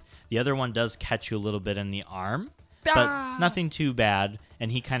earth. The other one does catch you a little bit in the arm, but nothing too bad.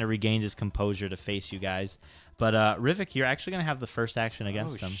 And he kind of regains his composure to face you guys. But Rivik, you're actually gonna have the first action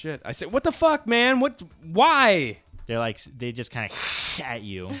against them. Shit! I said, what the fuck, man? What? Why? They just kind of at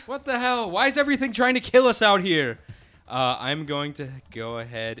you. What the hell? Why is everything trying to kill us out here? I'm going to go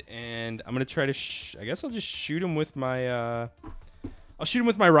ahead and I'm gonna try to. I guess I'll just shoot him with my. I'll shoot him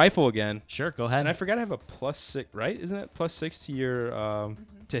with my rifle again. Sure, go ahead. And I forgot I have a +6, right? Isn't it +6 to your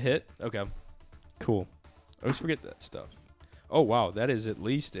to hit? Okay, cool. I always forget that stuff. Oh wow, that is at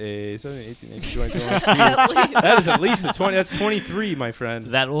least a 17, 18, 19, 20, 21. That is at least a 20. That's 23, my friend.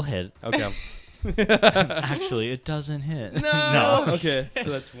 That will hit. Okay. Actually, it doesn't hit. No. Okay.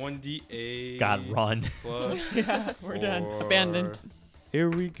 So that's 1d8. God, run. Plus Yeah, we're done. 4. Abandoned. Here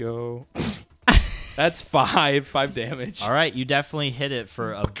we go. That's 5 damage. All right, you definitely hit it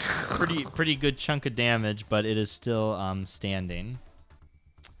for a pretty good chunk of damage, but it is still standing.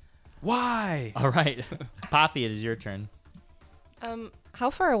 Why? All right, Poppy, it is your turn.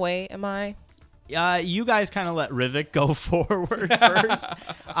 How far away am I? You guys kind of let Rivik go forward first.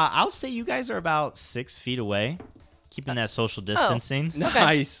 I'll say you guys are about 6 feet away, keeping that social distancing.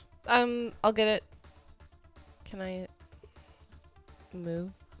 Nice. I'll get it. Can I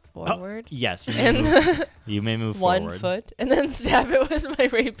move forward? Yes, And you may move 1 forward. foot, and then stab it with my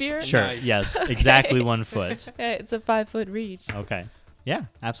rapier. Sure. Nice. Yes, exactly 1 foot. Okay, it's a 5-foot reach. Okay. Yeah,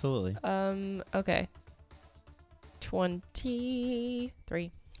 absolutely. Okay.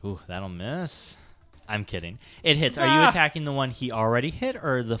 23. Ooh, that'll miss. I'm kidding. It hits. Are you attacking the one he already hit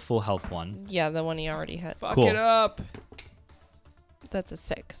or the full health one? Yeah, the one he already hit. Fuck Cool. it up. That's a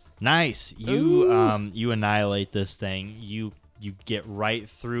 6. Nice. You annihilate this thing. You get right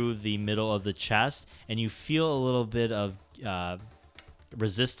through the middle of the chest, and you feel a little bit of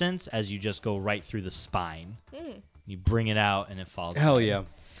resistance as you just go right through the spine. You bring it out, and it falls. Hell down. yeah.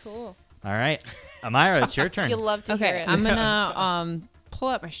 Cool. All right, Amira, it's your turn. You'll love to hear Okay, it. I'm gonna pull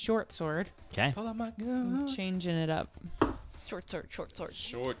out my short sword. Okay. Oh my god. Changing it up. Short sword, short sword.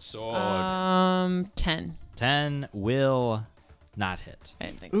 Short sword. 10. 10 will not hit. I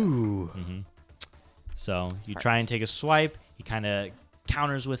didn't think so. Ooh. So you try and take a swipe. He kind of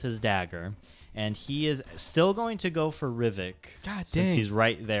counters with his dagger, and he is still going to go for Rivik. God since dang. he's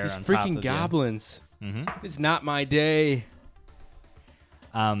right there These on top freaking of goblins. you. It's not my day.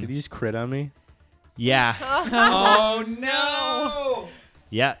 Did he just crit on me? Yeah. Oh no!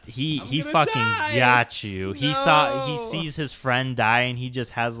 Yeah, he gonna fucking die. got you. He No. sees his friend die, and he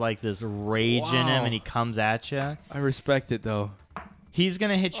just has like this rage in him, Wow. and he comes at you. I respect it though. He's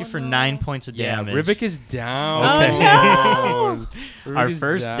gonna hit you for 9 points of damage. Rivik is down. Okay. Rivik Our is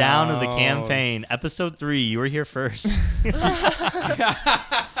first down of the campaign, episode 3. You were here first.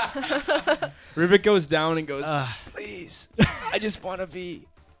 Rivik goes down and goes, please, I just want to be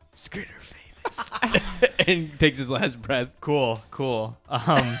Skritter famous. And takes his last breath. Cool.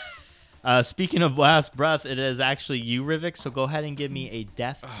 Speaking of last breath, it is actually you, Rivik. So go ahead and give me a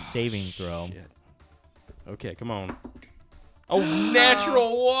death saving throw. Shit. Okay, come on. Oh,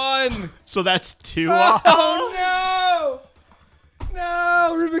 natural 1. So that's 2 off. Oh no!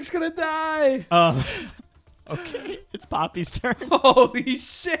 No, Rivik's gonna die. Okay, it's Poppy's turn. Holy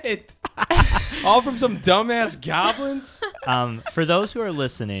shit! All from some dumbass goblins? For those who are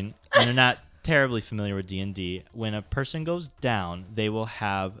listening and are not terribly familiar with D&D, when a person goes down, they will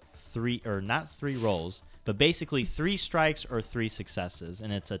have 3, or not 3 rolls, but basically 3 strikes or 3 successes,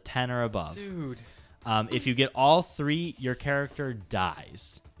 and it's a 10 or above. Dude. If you get all 3, your character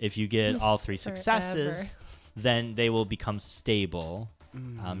dies. If you get all 3 successes, then they will become stable.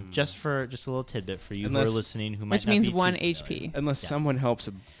 Just a little tidbit for you who are listening who might Which not means be too 1 familiar. HP. Unless Yes. someone helps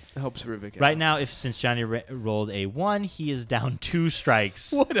Rivik out. Right now, since Johnny rolled a 1, he is down 2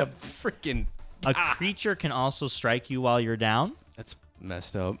 strikes. What a freaking... A creature can also strike you while you're down. That's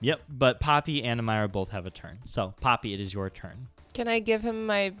messed up. Yep, but Poppy and Amira both have a turn. So, Poppy, it is your turn. Can I give him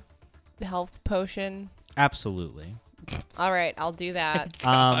my health potion? Absolutely. All right, I'll do that.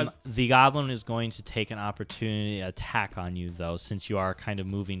 The goblin is going to take an opportunity attack on you, though, since you are kind of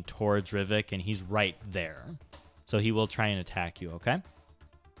moving towards Rivik, and he's right there. So he will try and attack you, okay?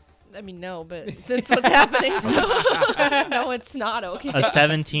 I mean, no, but that's what's happening. So. No, it's not okay. A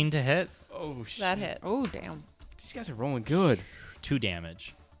 17 to hit, Oh, shit. That hit. Oh, damn. These guys are rolling good. 2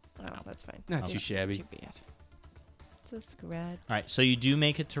 damage. Oh, that's fine. Not too shabby. Too bad. It's a scratch. All right, so you do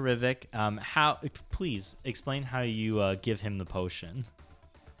make it to Rivik. How? Please explain how you give him the potion.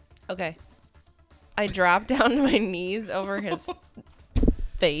 Okay. I drop down to my knees over his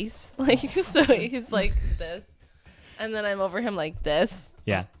face. Like, so he's like this. And then I'm over him like this.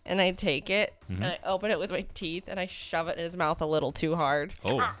 Yeah. And I take it Mhm. and I open it with my teeth and I shove it in his mouth a little too hard.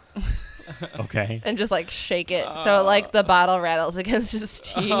 Oh. Okay. And just like shake it so like the bottle rattles against his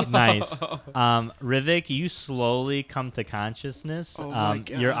teeth. Nice. Rivik, you slowly come to consciousness. Oh my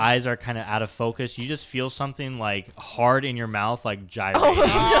Your God. eyes are kind of out of focus. You just feel something like hard in your mouth, like gyrating.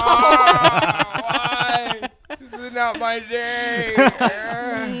 Why? This is not my day.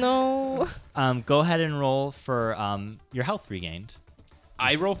 No. Go ahead and roll for your health regained.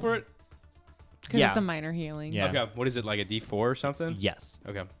 I roll for it? Because Yeah. it's a minor healing. Yeah. Okay. What is it, like a D4 or something? Yes.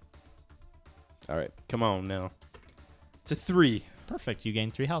 Okay. All right. Come on now. It's a 3. Perfect. You gain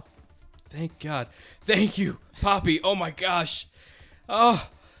 3 health. Thank God. Thank you, Poppy. Oh my gosh. Oh,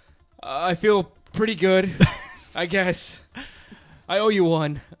 I feel pretty good, I guess. I owe you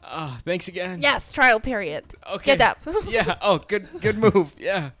one. Thanks again. Yes, trial period. Okay. Get up. Yeah. Oh, good move.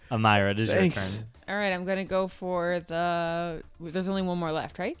 Yeah. Amira, it is Thanks. your turn. All right, I'm going to go for the... There's only one more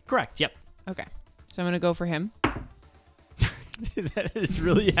left, right? Correct. Yep. Okay. So I'm going to go for him. That is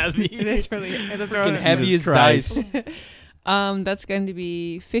really heavy. It is really... It's a Freaking heavy Jesus as dice. That's going to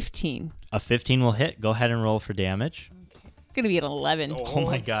be 15. A 15 will hit. Go ahead and roll for damage. It's going to be an 11. Oh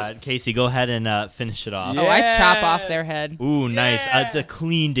my God. Casey, go ahead and finish it off. Oh, I chop off Yes. their head. Ooh, nice. It's a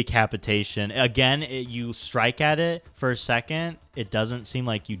clean decapitation. Again, you strike at it for a second. It doesn't seem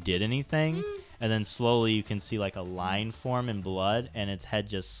like you did anything. And then slowly you can see like a line form in blood, and its head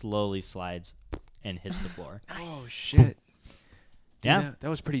just slowly slides and hits the floor. Oh shit. Dude, Yeah. that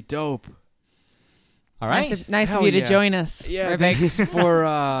was pretty dope. All right. Nice Hell of you to yeah. join us. Yeah,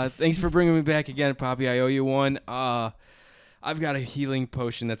 Rivik. thanks for bringing me back again, Poppy. I owe you one. I've got a healing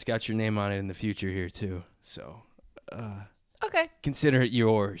potion that's got your name on it in the future here too. So, Okay. consider it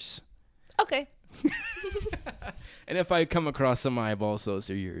yours. Okay. And if I come across some eyeballs, those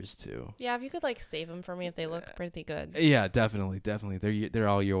are yours too. Yeah, if you could like save them for me if they look pretty good. Yeah, definitely. They're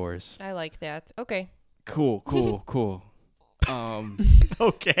all yours. I like that. Okay. Cool.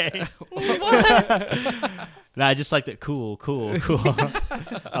 Okay. No, I just like that. Cool.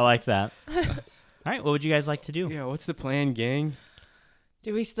 I like that. All right. What would you guys like to do? Yeah, what's the plan, gang?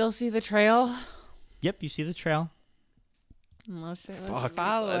 Do we still see the trail? Yep. You see the trail. Let's Fuck,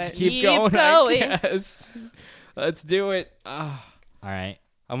 follow let's it. keep going. I guess. Let's do it. All right.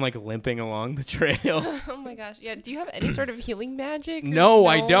 I'm like limping along the trail. Oh my gosh. Yeah. Do you have any sort of healing magic? or No,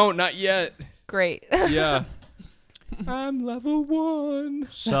 I don't. Not yet. Great. Yeah. I'm level 1.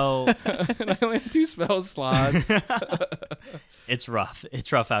 So And I only have 2 spell slots. it's rough.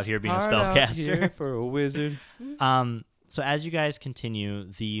 It's rough out here being a Hard out spellcaster. here for a wizard. So as you guys continue,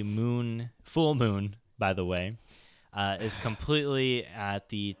 the full moon, by the way, is completely at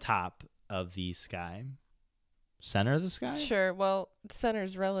the top of the sky. Center of the sky? Sure. Well,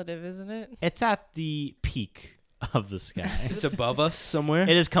 center's relative, isn't it? It's at the peak of the sky. It's above us somewhere. It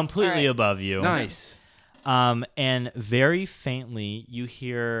is completely All right. above you. Nice. And very faintly, you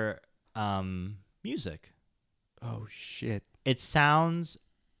hear music. Oh, shit. It sounds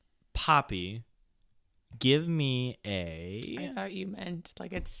poppy. Give me I a... thought you meant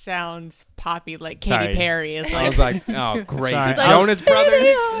like it sounds poppy, like Sorry. Katy Perry is I like. was like, oh, great. Sorry. The It's like, Jonas Brothers.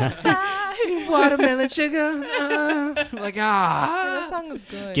 that Watermelon sugar. Like, song is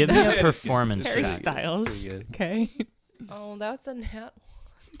good. Give me a performance Harry check. Styles. Pretty good. Okay. Oh, that's a nat.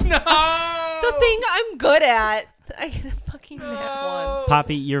 No. The thing I'm good at. I get a fucking nat one.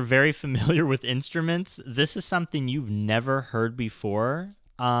 Poppy, you're very familiar with instruments. This is something you've never heard before.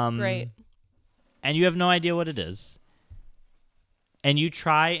 Great. And you have no idea what it is. And you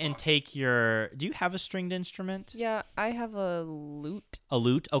try and take your... Do you have a stringed instrument? Yeah, I have a lute A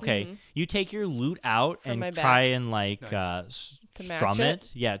lute? Okay. Mhm. You take your lute out From my and back. try and like Nice. To match strum it?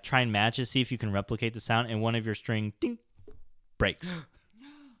 it. Yeah, try and match it. See if you can replicate the sound. And one of your string ding, breaks.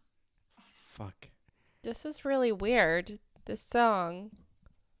 Fuck. This is really weird. This song.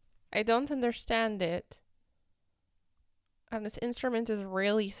 I don't understand it. And this instrument is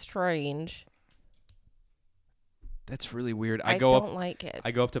really strange. That's really weird. I go don't up. like it.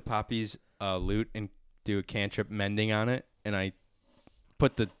 I go up to Poppy's lute and do a cantrip mending on it, and I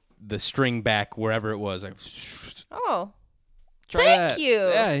put the string back wherever it was. I Oh, try Thank that. you.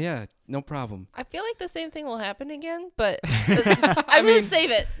 Yeah, no problem. I feel like the same thing will happen again, but I'm going to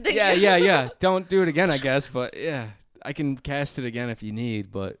save it. Yeah. Don't do it again, I guess. But yeah, I can cast it again if you need.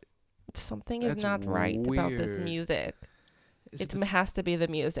 But Something That's is not right about this weird. music. It has to be the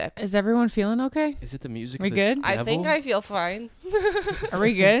music. Is everyone feeling okay? Is it the music? We of the good? I think devil? I feel fine. Are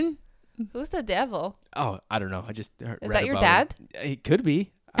we good? Who's the devil? Oh, I don't know. I just read that your about dad? It could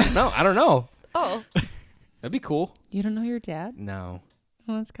be. I don't know. I don't know. Oh, That'd be cool. You don't know your dad? No.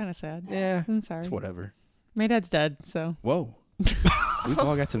 Well, that's kind of sad. Yeah. I'm sorry. It's whatever. My dad's dead, so. Whoa. We've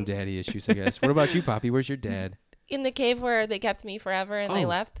all got some daddy issues, I guess. What about you, Poppy? Where's your dad? in the cave where they kept me forever and they Oh.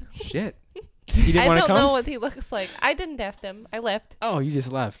 left. Shit. You didn't I want to don't come? know what he looks like. I didn't ask him. I left. Oh, you just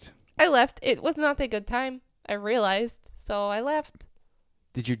left. I left. It was not a good time. I realized, so I left.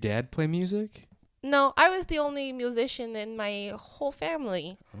 Did your dad play music? No, I was the only musician in my whole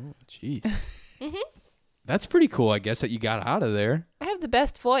family. Oh, jeez. Mhm. That's pretty cool, I guess, that you got out of there. I have the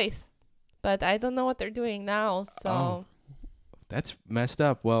best voice, but I don't know what they're doing now. So Oh. That's messed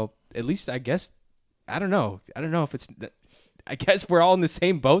up. Well, at least I guess, I don't know. I don't know if it's, I guess we're all in the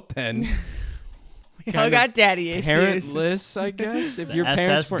same boat then. We Kind all of got daddy issues. Parentless, I guess. If your parents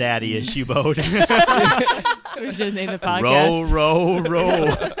SS weren't- daddy issue boat. We should name the podcast. row,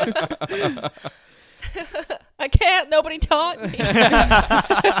 row. I can't. Nobody taught me.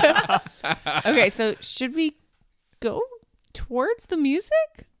 Okay, so should we go towards the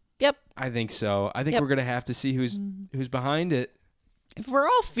music? Yep. I think so. I think Yep. we're gonna have to see who's behind it. If we're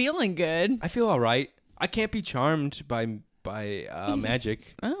all feeling good. I feel all right. I can't be charmed by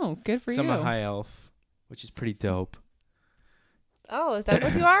magic. Oh, good for 'Cause you. I'm a high elf, which is pretty dope. Oh, is that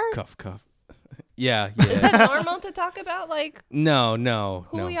what you are? Cuff, cuff. Yeah, Is yeah. that normal to talk about? Like No.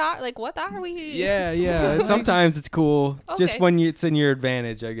 who we are? Like what are we? Yeah, yeah. And sometimes it's cool. Just Okay. when it's in your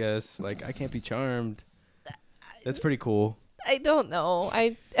advantage, I guess. Like I can't be charmed. That's pretty cool. I don't know.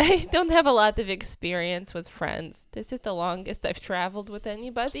 I don't have a lot of experience with friends. This is the longest I've traveled with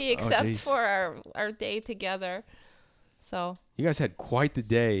anybody except jeez. for our day together. So You guys had quite the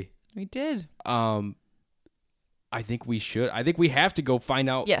day. We did. I think we should. I think we have to go find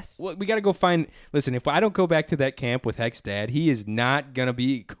out. Yes. Well, we got to go find. Listen, if I don't go back to that camp with Heck's dad, he is not gonna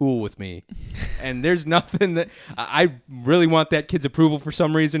be cool with me. And there's nothing that I really want that kid's approval for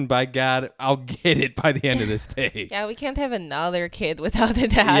some reason. By God, I'll get it by the end of this day. yeah, we can't have another kid without a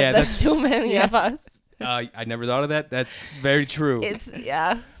dad. Yeah, that's that's- too many Yeah. of us. I never thought of that. That's very true. It's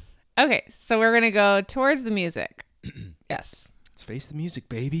yeah. Okay, so we're going to go towards the music. Yes. Let's face the music,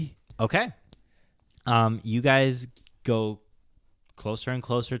 baby. Okay. You guys go closer and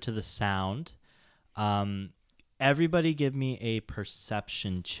closer to the sound. Everybody give me a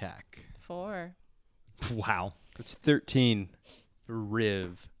perception check. 4. Wow. It's 13.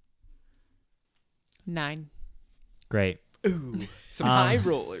 Riv. 9. Great. Ooh, some Um, high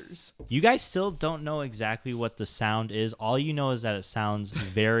rollers. You guys still don't know exactly what the sound is. All you know is that it sounds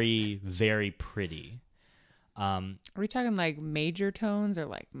very, very pretty. Are we talking like major tones or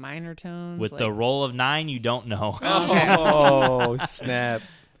like minor tones? With like, the roll of 9, you don't know. Okay. Oh, snap.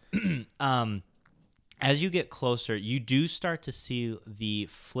 As you get closer, you do start to see the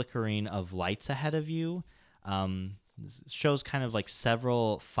flickering of lights ahead of you. This shows kind of like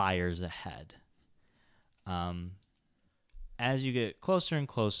several fires ahead. As you get closer and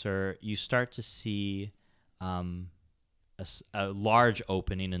closer, you start to see a large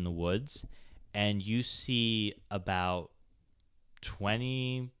opening in the woods, and you see about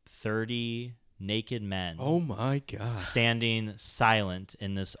 20, 30 naked men Oh, my God. standing silent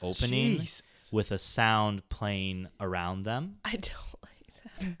in this opening Jeez. with a sound playing around them. I don't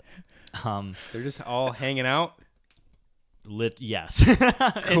like that. They're just all hanging out. Yes, in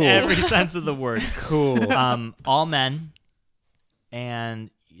Cool. every sense of the word. Cool. All men,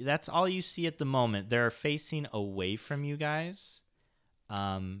 and that's all you see at the moment. They're facing away from you guys,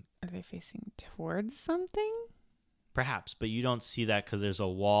 Are they facing towards something? perhaps, but you don't see that because there's a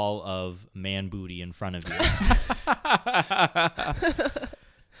wall of man booty in front of you.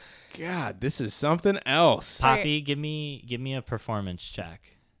 God, this is something else. Poppy, give me a performance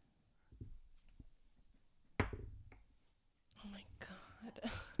check. Oh my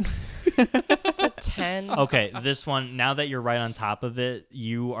god. It's a 10. Okay, this one, now that you're right on top of it,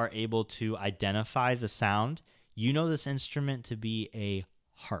 you are able to identify the sound. You know this instrument to be a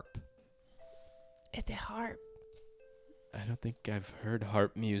harp. It's a harp. I don't think I've heard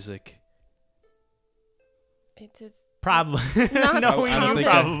harp music. It is. Probably. Not no, I don't think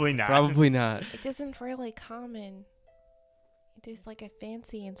probably not. Probably not. It isn't really common. It is like a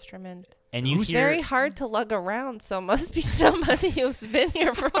fancy instrument. And you It's hear very hard to lug around, so must be somebody who's been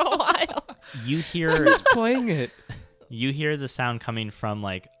here for a while. you hear Who's playing it? you hear the sound coming from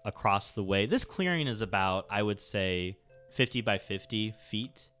like across the way. This clearing is about, I would say, 50 by 50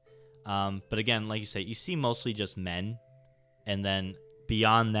 feet. But again, like you say, you see mostly just men, and then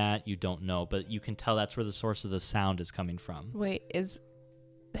beyond that, you don't know, but you can tell that's where the source of the sound is coming from. Wait, is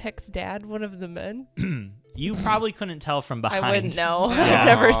Heck's dad one of the men? You probably couldn't tell from behind. I wouldn't know. Yeah. I've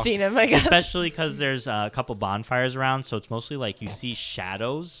never seen him, I guess. Especially because there's a couple bonfires around, so it's mostly like you see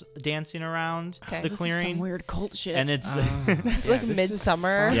shadows dancing around Okay. the This is clearing. Some weird cult shit. And it's It's like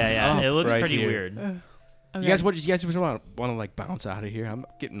midsummer. yeah, it looks right pretty here. weird. Okay. You guys want to like bounce out of here? I'm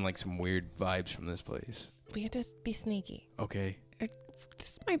getting like some weird vibes from this place. We have to be sneaky. Okay.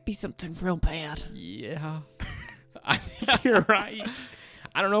 This might be something real bad. Yeah. I think you're right.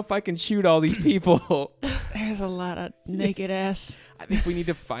 I don't know if I can shoot all these people. There's a lot of naked ass. I think we need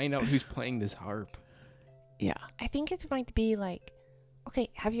to find out who's playing this harp. Yeah. I think it might be like, okay,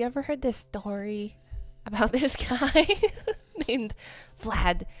 have you ever heard this story about this guy named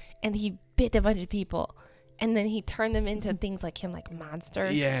Vlad, and he bit a bunch of people, and then he turned them into things like him, like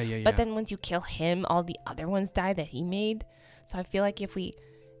monsters. Yeah. But then once you kill him, all the other ones die that he made. So I feel like if we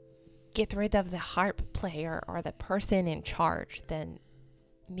get rid of the harp player or the person in charge, then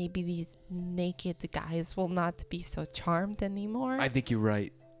maybe these naked guys will not be so charmed anymore. I think you're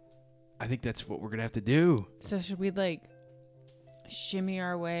right. I think that's what we're going to have to do. So should we like shimmy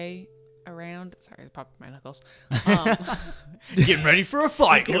our way around? Sorry, I popped my knuckles. Getting ready for a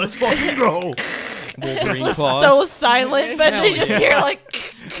fight. Let's fucking go. Wolverine so silent, but they just hear like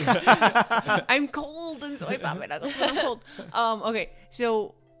I'm cold, and so I pop my knuckles when I'm cold. Okay,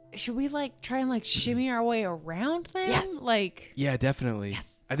 so should we like try and like shimmy our way around then? Yes. Like, Yeah, definitely.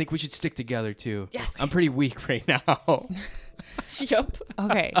 Yes. I think we should stick together too. Yes. I'm pretty weak right now. yup.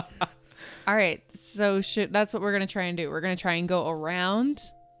 okay. All right. So that's what we're gonna try and do. We're gonna try and go around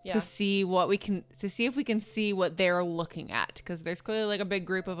Yeah. to see what we can, to see if we can see what they're looking at, because there's clearly like a big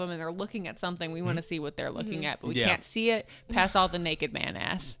group of them and they're looking at something. We want to see what they're looking at, but we Yeah. can't see it past all the naked man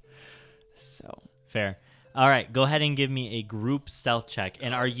ass. So Fair. All right, go ahead and give me a group stealth check.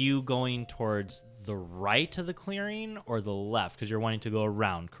 And are you going towards the right of the clearing or the left? Because you're wanting to go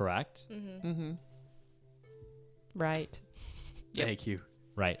around, correct? Right. Yep. Thank you.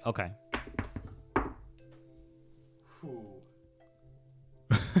 Right. Okay.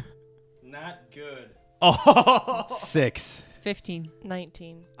 Not good. Oh. 6. 15.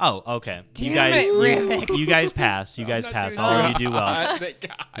 19. Oh. Okay. You Damn guys. it, Rivik. You guys pass. You guys not pass. doing Oh, too you do well. Thank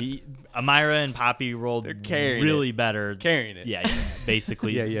God. Amira and Poppy rolled They're carrying really better. Carrying it. Yeah.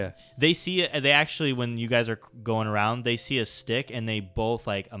 Basically. Yeah. They see it. They actually, when you guys are going around, they see a stick, and they both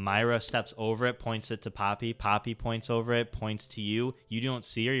like Amira steps over it, points it to Poppy. Poppy points over it, points to you. You don't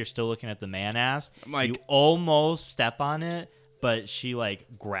see her. You're still looking at the man ass. I'm like- you almost step on it, but she like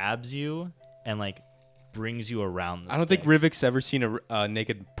grabs you and like brings you around. The I don't stick. think Rivik's ever seen a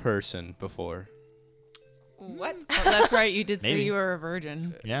naked person before. What? Oh, that's right. You did say Maybe. you were a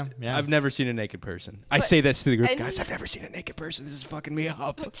virgin. Yeah. I've never seen a naked person. I say this to the group. and- Guys, I've never seen a naked person. This is fucking me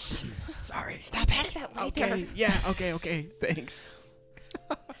up. Sorry. Stop it. That later. Okay. Yeah. Okay. Thanks.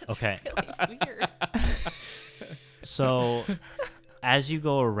 Okay. Really weird. So, as you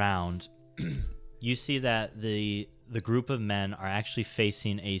go around, you see that the group of men are actually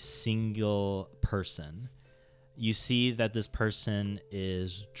facing a single person. You see that this person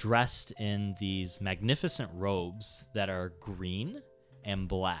is dressed in these magnificent robes that are green and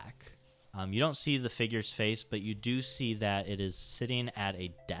black. You don't see the figure's face, but you do see that it is sitting at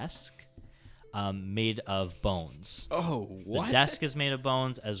a desk made of bones. Oh, what? The desk is made of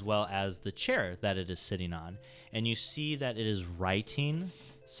bones, as well as the chair that it is sitting on. And you see that it is writing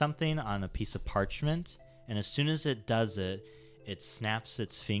something on a piece of parchment. And as soon as it does it, it snaps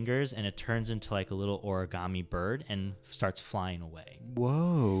its fingers and it turns into like a little origami bird and starts flying away.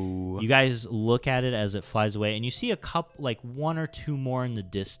 Whoa. You guys look at it as it flies away, and you see a couple, like one or two more in the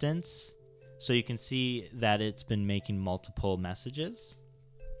distance. So you can see that it's been making multiple messages.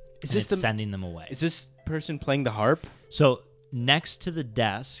 Is and this it's the? sending them away? Is this person playing the harp? So next to the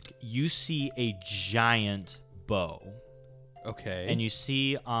desk, you see a giant bow. Okay. And you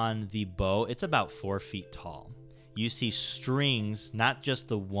see on the bow, it's about 4 feet tall. You see strings, not just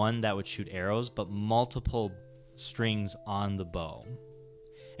the one that would shoot arrows, but multiple strings on the bow.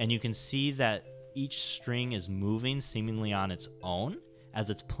 And you can see that each string is moving seemingly on its own as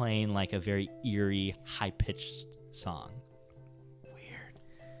it's playing like a very eerie, high-pitched song. Weird.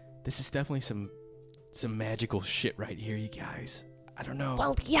 This is definitely some magical shit right here, you guys. I don't know.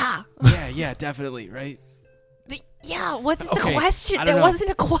 Well, yeah. Yeah, definitely, right? Yeah, what's the Okay, question? I There don't know.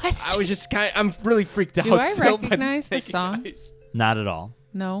 wasn't a question. I was just I'm really freaked out. Do I still by recognize the these naked song? guys. Not at all.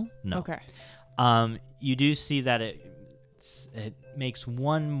 No? No. Okay. You do see that it makes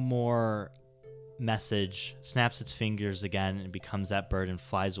one more message, snaps its fingers again, and becomes that bird and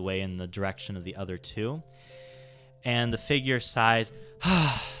flies away in the direction of the other two. And the figure sighs,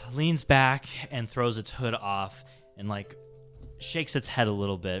 leans back, and throws its hood off and like shakes its head a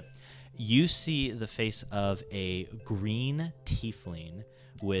little bit. You see the face of a green tiefling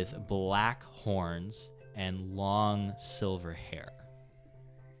with black horns and long silver hair.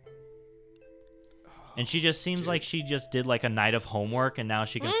 And she just seems like she just did like a night of homework and now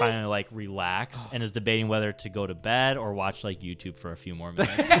she can finally like relax and is debating whether to go to bed or watch like YouTube for a few more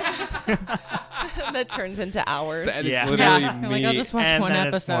minutes. That turns into hours. That is Yeah. literally Yeah, me. like I'll just watch And one then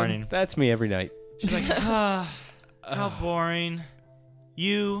it's episode. morning. That's me every night. She's like, how boring.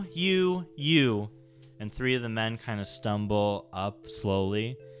 You. And three of the men kind of stumble up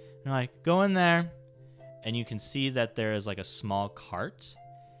slowly. They're like, go in there. And you can see that there is like a small cart.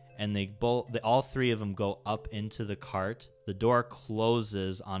 And all three of them go up into the cart. The door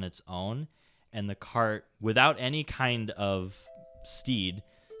closes on its own. And the cart, without any kind of steed,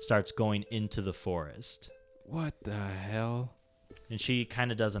 starts going into the forest. What the hell? And she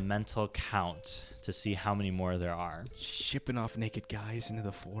kind of does a mental count to see how many more there are. Shipping off naked guys into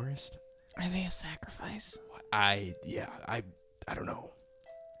the forest? Are they a sacrifice? I don't know.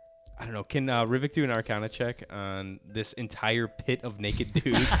 I don't know. Can Rivik do an Arcana check on this entire pit of naked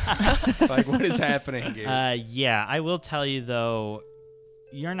dudes? Like, what is happening here? Yeah, I will tell you though,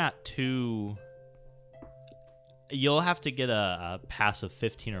 you're not too. You'll have to get a pass of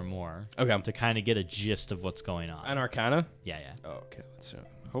 15 or more. Okay. To kind of get a gist of what's going on. On Arcana? Yeah. Oh, okay. Let's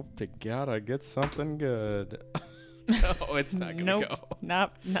hope to God I get something good. No, it's not gonna Nope. go.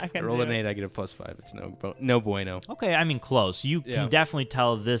 Not I gonna roll do an it. 8, I get a +5. It's no bueno. Okay, I mean close. You Yeah. can definitely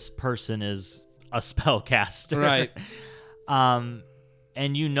tell this person is a spellcaster. Right.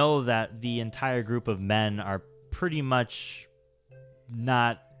 And you know that the entire group of men are pretty much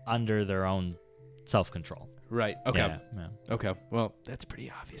not under their own self-control. Right. Okay. Yeah. Okay. Well, that's pretty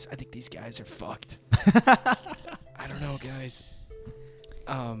obvious. I think these guys are fucked. I don't know, guys.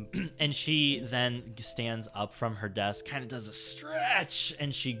 And she then stands up from her desk, kind of does a stretch,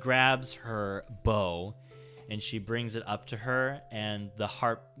 and she grabs her bow and she brings it up to her, and the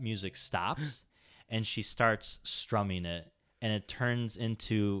harp music stops and she starts strumming it, and it turns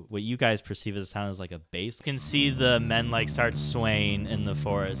into what you guys perceive as a sound as like a bass. You can see the men like start swaying in the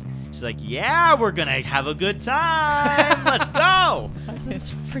forest. She's like, yeah, we're gonna have a good time. Let's go. This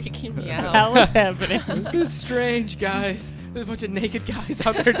is freaking me out. Hell is happening. This is strange, guys. There's a bunch of naked guys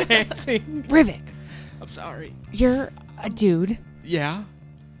out there dancing. Rivik, I'm sorry. you're a dude. Yeah?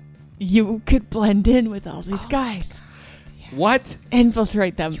 You could blend in with all these guys. What?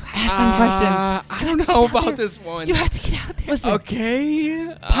 Infiltrate them. Ask them questions. I don't know about this one. You have to get out there. Listen,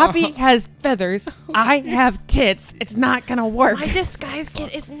 Okay. Poppy has feathers. I have tits. It's not gonna work. My disguise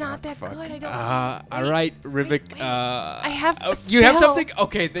kit is not that good. I don't. All right, Rivik. I have. a You have spell. something?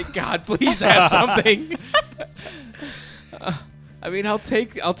 Okay, thank God. Please have something. I mean, I'll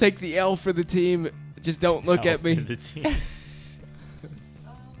take the L for the team. Just don't look at me. The team.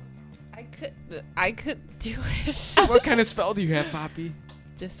 I could do it. What kind of spell do you have, Poppy?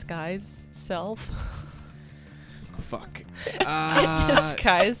 Disguise self. Fuck.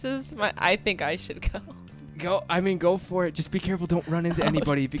 Disguises. I think I should go. Go for it. Just be careful. Don't run into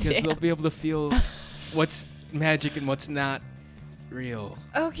anybody because damn. they'll be able to feel what's magic and what's not real.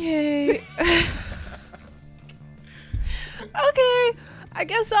 Okay. Okay. I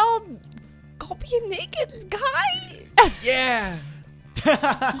guess I'll go be a naked guy. Yeah.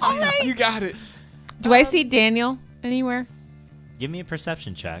 You got it. Do I see Daniel anywhere? Give me a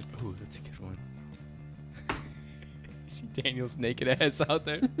perception check. Ooh, that's a good one. See Daniel's naked ass out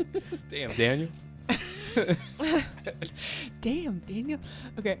there. Damn, Daniel. Damn, Daniel.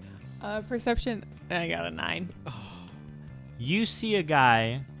 Okay. Perception. I got a 9. You see a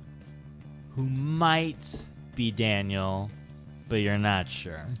guy who might be Daniel, but you're not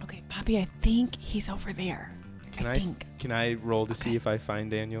sure. Okay, Poppy, I think he's over there. Can I roll to see if I find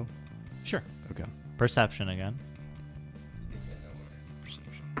Daniel? Sure. Okay. Perception again.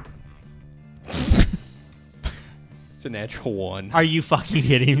 It's a natural 1. Are you fucking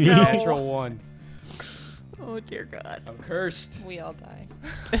kidding me? Natural 1. Oh, dear God. I'm cursed. We all die.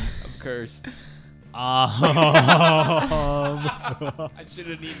 I'm cursed. I I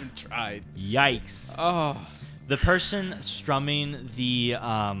shouldn't even tried. Yikes. Oh. The person strumming the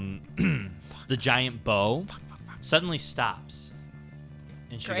the giant bow suddenly stops.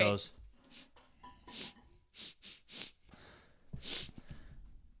 And she Great. goes,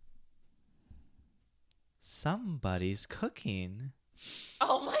 somebody's cooking.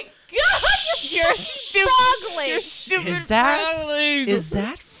 Oh my God! You're struggling. Is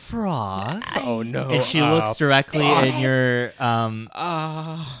that frog? Oh no. And she looks directly in your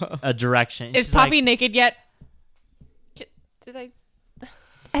Ah. a direction. Is She's Poppy like, naked yet? Did I?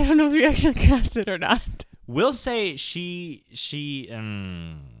 I don't know if you actually cast it or not. We'll say she.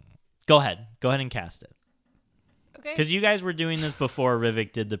 Go ahead and cast it. Okay. Because you guys were doing this before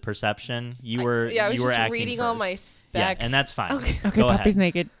Rivik did the perception. You were I was you were just acting reading first. all my specs. Yeah, and that's fine. Okay. Okay, Go Poppy's ahead.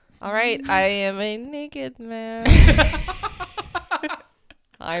 naked. All right. I am a naked man.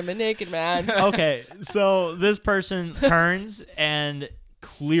 I'm a naked man. Okay, so this person turns and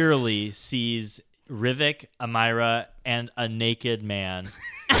clearly sees Rivik, Amira, and a naked man.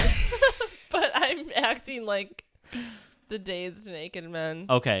 But I'm acting like the dazed naked man.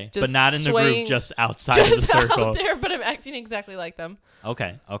 Okay, but Just not in the swaying- group, just outside of the Just circle. out there, but I'm acting exactly like them.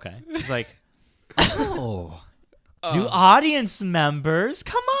 Okay. She's like, oh, new audience members,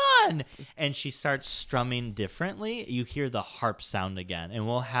 come on. And she starts strumming differently. You hear the harp sound again, and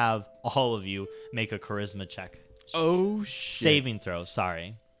we'll have all of you make a charisma check. Oh, shit. Saving throw,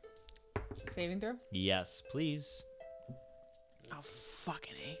 sorry. Saving throw? Yes, please. Oh,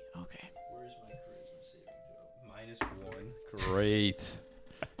 fucking A. Okay. Where's my charisma saving throw? -1. Great.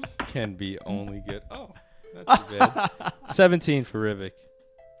 Can be only good. Oh, not too bad. 17 for Rivik.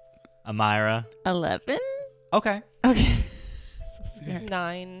 Amira. 11? Okay. Okay.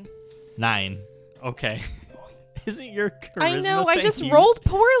 9. 9. Okay. Isn't your charisma I know. I thing just huge? rolled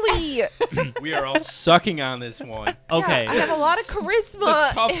poorly. We are all sucking on this one. Okay. Yeah, I have a lot of charisma.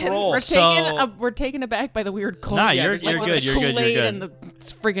 It's a tough roll. We're taken aback by the weird cold. Nah, Yeah, you're there's, like, good, the you're good, you're Kool-Aid good. And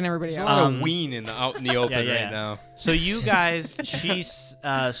it's freaking everybody There's a out. lot of ween out in the open yeah. right now. So you guys, she's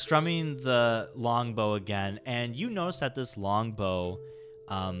strumming the longbow again, and you notice that this longbow,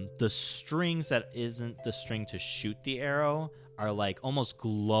 the strings that isn't the string to shoot the arrow are like almost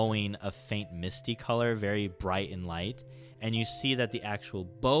glowing a faint misty color, very bright and light. And you see that the actual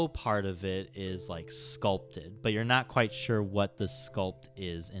bow part of it is like sculpted, but you're not quite sure what the sculpt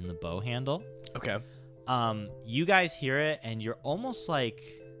is in the bow handle. Okay. You guys hear it, and you're almost like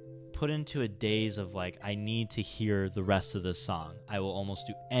put into a daze of like, I need to hear the rest of this song. I will almost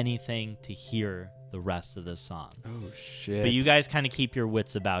do anything to hear the rest of this song. Oh, shit. But you guys kind of keep your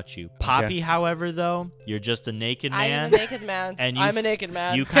wits about you. Poppy, however, though, you're just a naked I man. am a naked man. And I'm a naked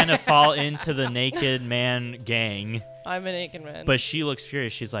man. You kind of fall into the naked man gang. I'm a naked man. But she looks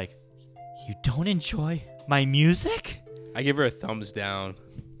furious. She's like, you don't enjoy my music? I give her a thumbs down.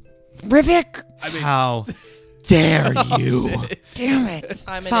 Rivik! I mean, How dare you? Damn it.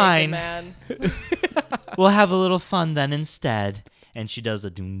 I'm a Fine. naked man. We'll have a little fun then instead. And she does a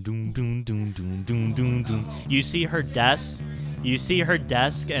doom doom doom doom doom doom doom doom. You see her desk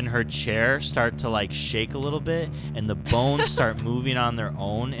and her chair start to like shake a little bit, and the bones start moving on their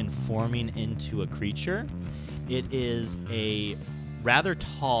own and forming into a creature. It is a rather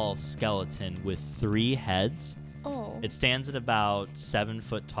tall skeleton with 3 heads. Oh. It stands at about 7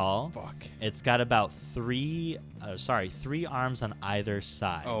 foot tall. fuck. It's got about 3 arms on either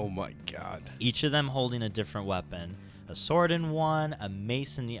side. Oh, my God. Each of them holding a different weapon. A sword in one, a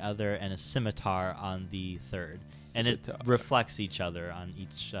mace in the other, and a scimitar on the third. And it Scimitar. reflects each other on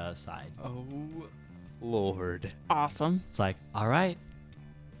each side. Oh, Lord. Awesome. It's like, all right,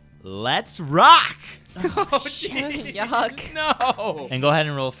 let's rock! Oh, Yuck. No. And go ahead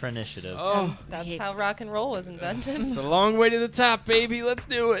and roll for initiative. Oh, That's how rock and roll was invented. it's a long way to the top, baby. Let's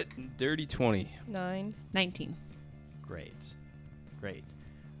do it. Dirty 20. 9. 19. Great.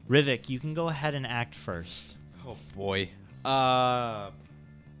 Rivik, you can go ahead and act first. Oh, boy. I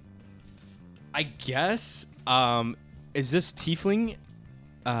guess, is this tiefling,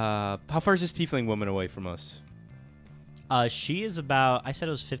 how far is this tiefling woman away from us? She is about, I said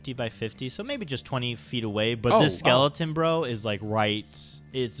it was 50 by 50, so maybe just 20 feet away. But Oh, this wow. skeleton, bro, is like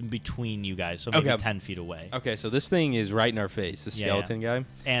it's between you guys, so maybe Okay. 10 feet away. Okay, so this thing is right in our face, the Yeah, skeleton guy.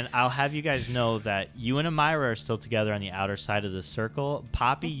 And I'll have you guys know that you and Amira are still together on the outer side of the circle.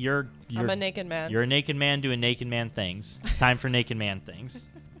 Poppy, you're I'm a naked man. You're a naked man doing naked man things. It's time for naked man things.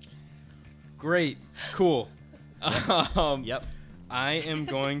 Great. Cool. Yep. I am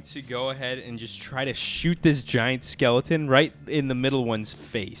going to go ahead and just try to shoot this giant skeleton right in the middle one's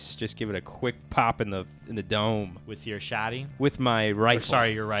face. Just give it a quick pop in the dome With your shotty? with my rifle.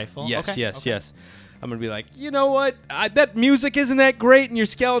 Your rifle? Yes, Okay, yes, okay. yes. I'm going to be like, you know what? That music isn't that great, and your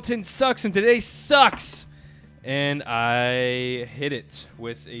skeleton sucks, and today sucks. And I hit it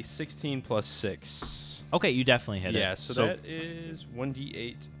with a 16 plus 6. Okay, you definitely hit it. Yeah, so that is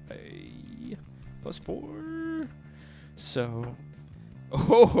 1d8 plus 4. So,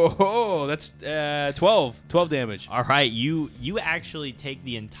 that's 12 damage. All right, you actually take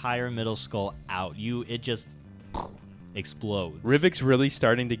the entire middle skull out. It just explodes. Rivik's really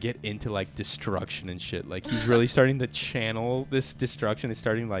starting to get into like destruction and shit. Like he's really starting to channel this destruction. It's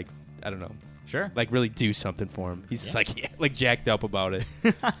starting like, I don't know, Sure. Like really do something for him. He's just like like jacked up about it.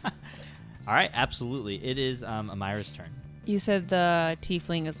 All right, absolutely. It is Amira's turn. You said the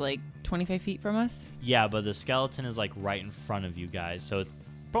tiefling is like 25 feet from us? Yeah, but the skeleton is like right in front of you guys, so it's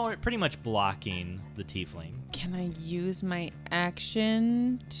pretty much blocking the tiefling. Can I use my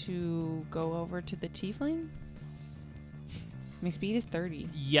action to go over to the tiefling? My speed is 30.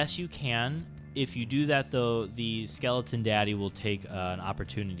 Yes, you can. If you do that, though, the skeleton daddy will take an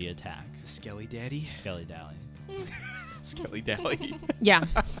opportunity attack. Skelly Daddy. Skelly Dally. Skelly Daddy. Yeah,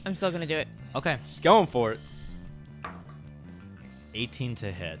 I'm still going to do it. Okay. He's going for it. 18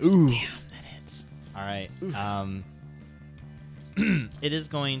 to hit. Ooh. Damn, that hits. All right. It is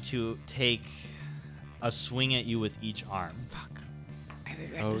going to take a swing at you with each arm. Fuck. I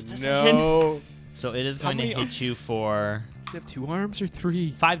regret Oh this decision. no. So it is How going to many hit you for Does he have 2 arms or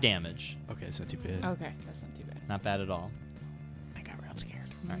 3? 5 damage. Okay, it's not too bad. Okay, that's not too bad. Not bad at all. I got real scared.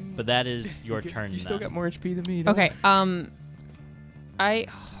 All right. But that is your turn You still then. got more HP than me. don't Okay,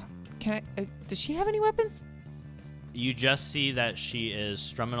 can I, does she have any weapons? You just see that she is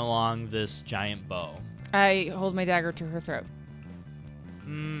strumming along this giant bow. I hold my dagger to her throat.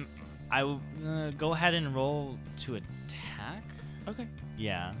 I will go ahead and roll to attack. Okay.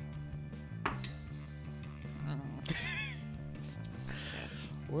 Yeah.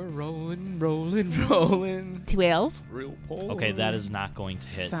 We're rolling, rolling, rolling. 12. Real pole. Okay, that is not going to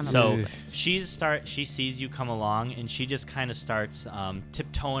hit. Son of a So bitch. she sees you come along, and she just kind of starts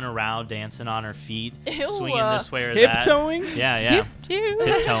tiptoeing around, dancing on her feet, Ew. swinging this way or that. Tiptoeing? Yeah.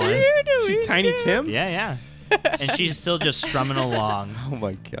 Tiptoeing. She Tiny Tim? Yeah. And she's still just strumming along. Oh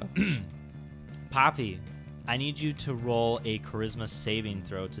my god. Poppy, I need you to roll a charisma saving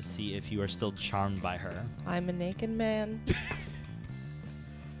throw to see if you are still charmed by her. I'm a naked man.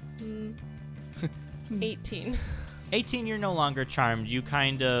 18. 18, you're no longer charmed. You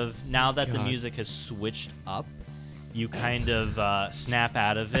kind of, now that the God. music has switched up, you kind of snap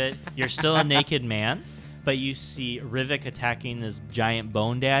out of it. You're still a naked man, but you see Rivik attacking this giant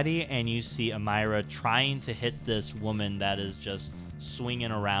bone daddy, and you see Amira trying to hit this woman that is just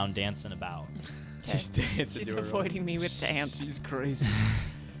swinging around, dancing about. She's dancing She's to her avoiding me with dance. She's crazy.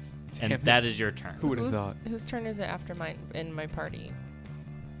 And Damn that is your turn. Who would have thought? Whose turn is it after mine in my party?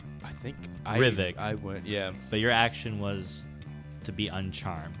 I think Rivik. I went, yeah. But your action was to be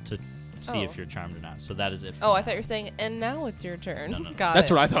uncharmed, to see Oh. if you're charmed or not. So that is it. For Oh, I now. thought you were saying, and now it's your turn. No. Got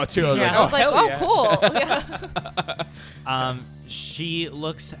That's it. what I thought too. I was Yeah. like, I was like, hell yeah. cool. Yeah. She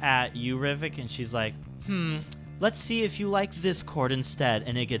looks at you, Rivik, and she's like, let's see if you like this chord instead.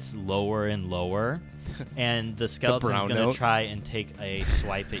 And it gets lower and lower. And the skeleton's brown going to note. try and take a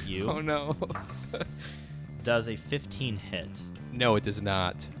swipe at you. Oh no. Does a 15 hit. No, it does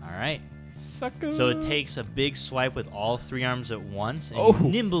not. All right. Sucker. So it takes a big swipe with all 3 arms at once and Oh. you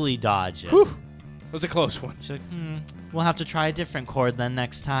nimbly dodge it. Whew. It was a close one. She's like, we'll have to try a different chord then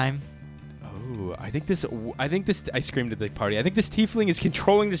next time. Oh, I think this. I screamed at the party. I think this tiefling is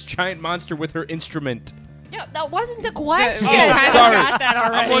controlling this giant monster with her instrument. Yeah, that wasn't the question. Oh, kinda sorry. got that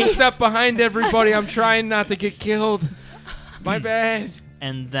I'm already. one step behind everybody. I'm trying not to get killed. My bad.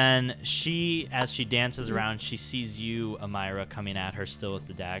 And then she, as she dances around, she sees you, Amira, coming at her still with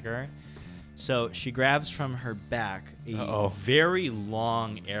the dagger. So she grabs from her back a Uh-oh. very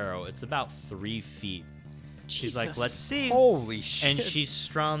long arrow. It's about 3 feet. She's like, let's see. Holy shit. And she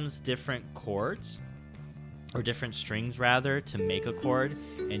strums different chords, or different strings rather, to make a chord.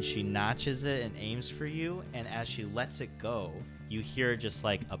 And she notches it and aims for you. And as she lets it go, you hear just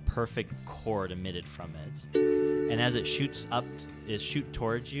like a perfect chord emitted from it. And as it shoots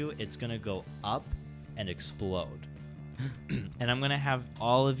towards you, it's going to go up and explode. And I'm going to have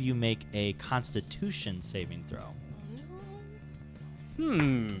all of you make a Constitution saving throw.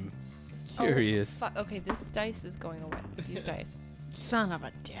 Curious. Oh, okay, this dice is going away. These dice. Son of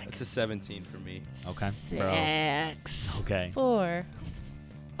a dick. That's a 17 for me. Okay. 6. Okay. 4.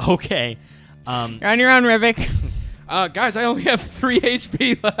 Okay. You're on your own, Rivik. Guys, I only have 3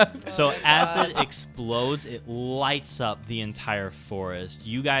 HP left. So as it explodes, it lights up the entire forest.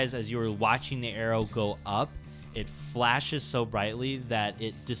 You guys, as you were watching the arrow go up, it flashes so brightly that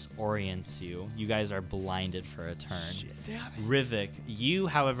it disorients you. You guys are blinded for a turn. Rivik, you,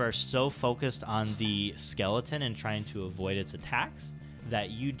 however, are so focused on the skeleton and trying to avoid its attacks that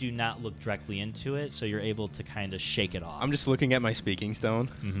you do not look directly into it, so you're able to kind of shake it off. I'm just looking at my speaking stone.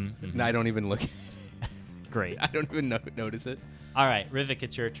 And I don't even look. Great. I don't even notice it. All right, Rivik,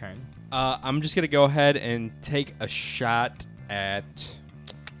 it's your turn. I'm just gonna go ahead and take a shot at.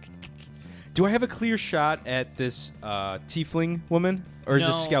 Do I have a clear shot at this tiefling woman, or is No.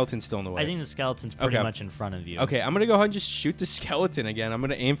 the skeleton still in the way? I think the skeleton's pretty Okay. much in front of you. Okay, I'm gonna go ahead and just shoot the skeleton again. I'm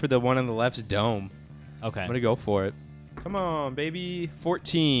gonna aim for the one on the left's dome. Okay. I'm gonna go for it. Come on, baby.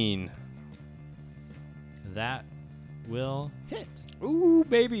 14. That will hit. Ooh,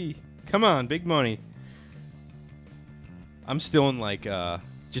 baby. Come on, big money. I'm still in like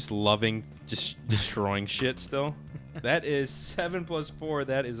just loving just destroying shit still. That is 7 plus 4.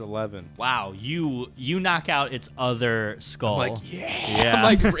 That is 11. Wow, you knock out its other skull. I'm like, yeah. Yeah. I'm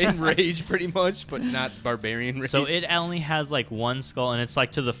like in rage pretty much, but not barbarian rage. So it only has like one skull, and it's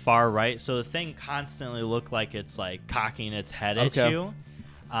like to the far right. So the thing constantly look like it's like cocking its head at Okay. you.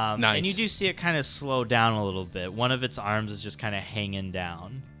 Nice. And you do see it kind of slow down a little bit. One of its arms is just kind of hanging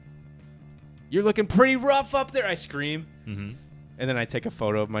down. You're looking pretty rough up there, I scream. Mm-hmm. And then I take a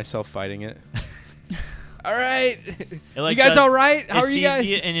photo of myself fighting it. All right. Like you guys does- all right? How it are you sees guys?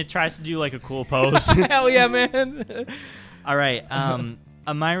 you and it tries to do like a cool pose. Hell yeah, man. All right.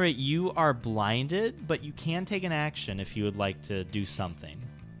 Amira, you are blinded, but you can take an action if you would like to do something.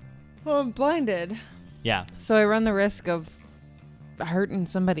 Well, I'm blinded. Yeah. So I run the risk of hurting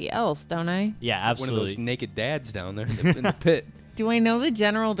somebody else, don't I? Yeah, One of absolutely. those naked dads down there in the pit. Do I know the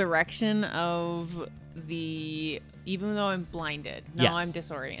general direction of the... Even though I'm blinded. No, Yes. I'm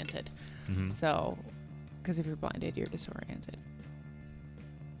disoriented. Mhm. So... Because if you're blinded, you're disoriented.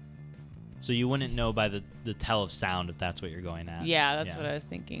 So you wouldn't know by the tell of sound if that's what you're going at. Yeah, that's what I was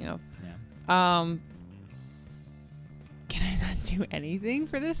thinking of. Yeah. Can I not do anything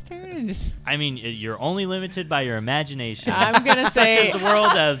for this turn? And just... I mean, you're only limited by your imagination. I'm gonna such say... as the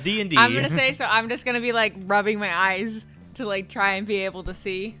world as D&D. I'm gonna say, so I'm just gonna be like rubbing my eyes to like try and be able to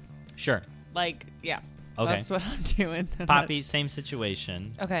see. Sure. Like, yeah. Okay. That's what I'm doing. Poppy, same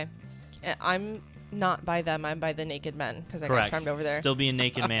situation. Okay. I'm not by them. I'm by the naked men because I got Correct. charmed over there. Still being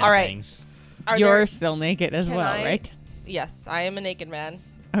naked man All right. things. Are You're there- still naked as Can well, I- right? Yes, I am a naked man.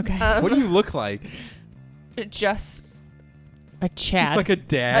 Okay. What do you look like? Just A Chad. Just like a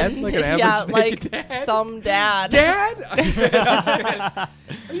dad? Like an average yeah, naked like dad? some dad. Dad?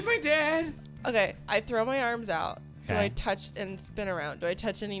 Are you my dad? Okay, I throw my arms out. Do Okay. I touch and spin around? Do I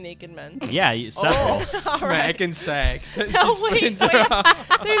touch any naked men? Yeah, several. All Smack right. and sacks. She No, wait, spins around.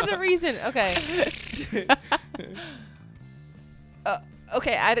 There's a reason. Okay.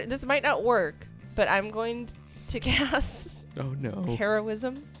 Okay, this might not work, but I'm going to cast Oh no.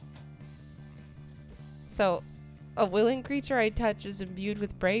 heroism. So, a willing creature I touch is imbued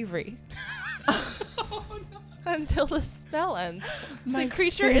with bravery. Until the spell ends. My The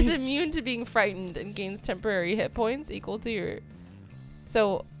creature is face. immune to being frightened and gains temporary hit points equal to your...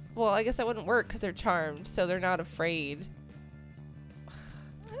 So, well, I guess that wouldn't work because they're charmed, so they're not afraid.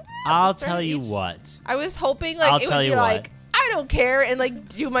 I'll Start tell of you each- what. I was hoping like I'll it tell would you be what. like, I don't care, and like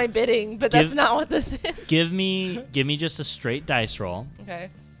do my bidding, but that's Give- not what this is. Give me just a straight dice roll, Okay.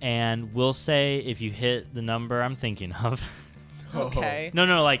 and we'll say if you hit the number I'm thinking of. Okay.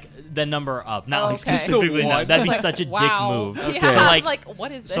 No, like the number up, not like Okay. specifically. The That. one. That'd be Like, such a wow. dick move. Yeah, So like, like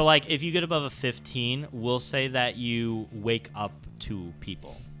what is this? so like, if you get above a 15, we'll say that you wake up 2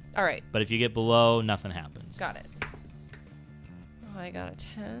 people. All right, But if you get below, nothing happens. got it. Oh, I got a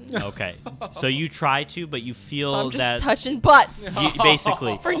 10. Okay. So you try to, but you feel So I'm just that touching butts. you,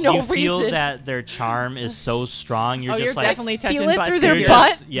 basically For no you feel reason. that their charm is so strong. You're Oh, just you're like definitely Feel touching it butts. through their you're butt?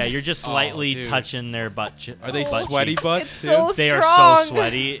 just, yeah, you're just Oh, slightly dude. touching their butt. Are they butt sweaty cheeks. butts It's too? so They are strong. so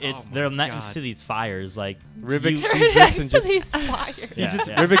sweaty. It's Oh they're my next God. to these fires. Like Rivik you- sees They're this next and to just these fires. Yeah, He's just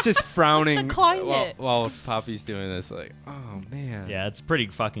yeah. Rivik's just frowning climate? while Poppy's doing this. Like, oh man. yeah, it's pretty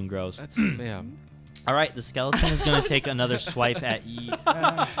fucking gross. That's yeah. All right, the skeleton is going to take another swipe at you.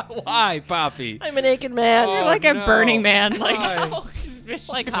 Why, Poppy? I'm a naked man. Oh, You're like a no. Burning Man. Like, Why? Just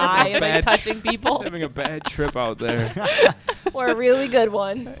like high and bad- like touching people. Having a bad trip out there. Or a really good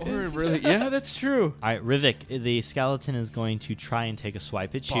one. Or really, yeah, that's true. All right, Rivik, the skeleton is going to try and take a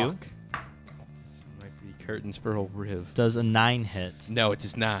swipe at you. Fuck. Might be curtains for old Riv. Does a 9 hit? No, it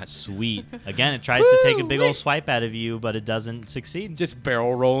does not. Sweet. Again, it tries to take a big Woo-wee. old swipe out of you, but it doesn't succeed. Just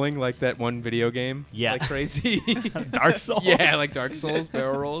barrel rolling like that one video game. Yeah. Like crazy. Dark Souls. Yeah, like Dark Souls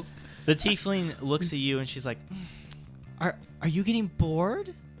barrel rolls. The tiefling looks at you and she's like, "Are you getting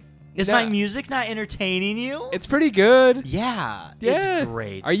bored? Is No. my music not entertaining you?" It's pretty good. Yeah, Yeah. it's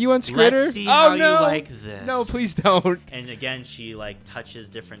great. Are you on Skritter? Let's see Oh, how no. you like this. No, please don't. And again, she like touches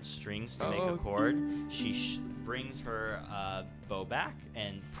different strings to make Oh. a chord. She brings her bow back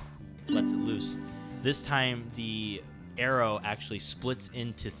and lets it loose. This time, the arrow actually splits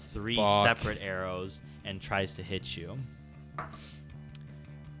into 3 Fuck. separate arrows and tries to hit you.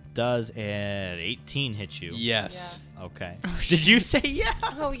 Does an 18 hit you? Yes. Okay. Did you say yeah?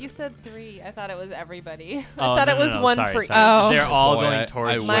 Oh, you said 3. I thought it was everybody. I Oh, thought no, it no, was no. one Sorry, for sorry. Oh. They're all Boy, going I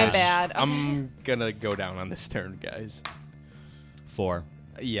towards My wish. bad. I'm gonna go down on this turn, guys. 4.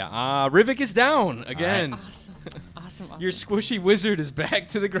 Yeah, Rivik is down again. Awesome. Awesome. Your squishy wizard is back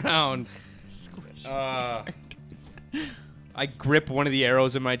to the ground. I grip one of the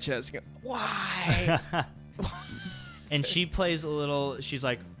arrows in my chest. And go, why? And she plays a little. She's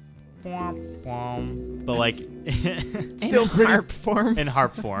like, womp, womp, but like Still pretty. harp form. in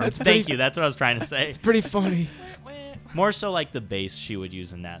harp form. Thank you. That's what I was trying to say. Pretty funny. More so like the bass she would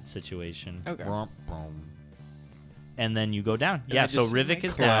use in that situation. Okay. Womp, womp. And then you go down. And Yeah. I So just Rivik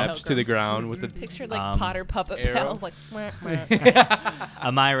is down. Collapse to the ground with the Picture like Um, Potter puppet arrow. pals, like.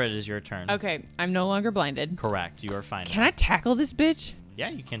 Amira, it is your turn. Okay, I'm no longer blinded. Correct. You are fine. Can I tackle this bitch? Yeah,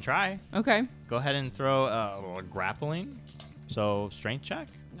 you can try. Okay. Go ahead and throw a grappling. So strength check.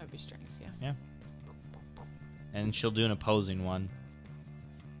 That'd be strength, yeah. Yeah. And she'll do an opposing one.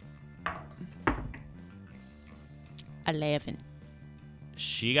 11.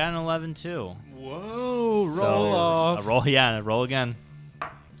 She got an 11 too. Whoa, roll So, off. roll, yeah, roll again.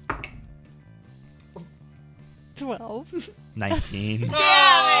 12. 19.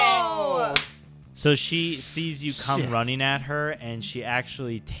 Oh! So she sees you come Shit. running at her, and she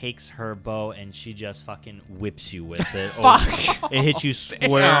actually takes her bow and she just fucking whips you with it. Fuck. It hits you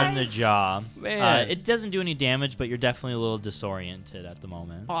square in the jaw. Man. It doesn't do any damage, but you're definitely a little disoriented at the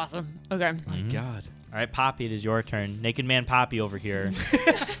moment. Awesome. Okay. My God. All right, Poppy, it is your turn. Naked Man Poppy over here.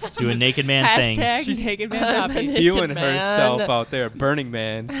 Doing naked man Hashtag things. take it man I'm Poppy. an Feeling man. herself out there, Burning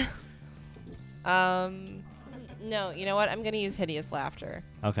Man. No, you know what? I'm gonna use hideous laughter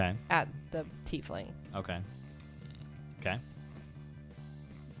Okay. at the tiefling. Okay. Okay.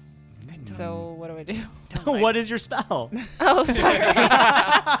 So what do I do? What is your spell? Oh, sorry.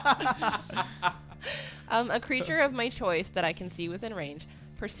 A creature of my choice that I can see within range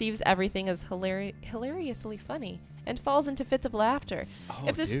perceives everything as hilariously funny and falls into fits of laughter. Oh,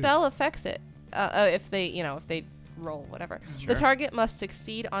 If the dude. spell affects it, if they roll whatever, Sure. the target must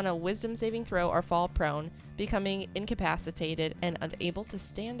succeed on a wisdom saving throw or fall prone, becoming incapacitated and unable to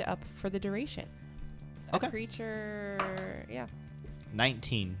stand up for the duration. Okay. A creature, yeah.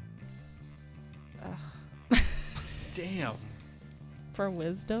 19. Damn. For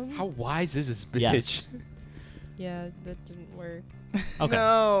wisdom? How wise is this bitch? Yes. Yeah, that didn't work. Okay.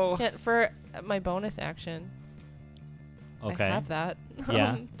 No. Can't for my bonus action. Okay. I have that.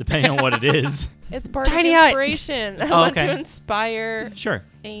 Yeah. Depending on what it is. It's bardic Tiny hut. inspiration. I Oh, want okay. to inspire Sure.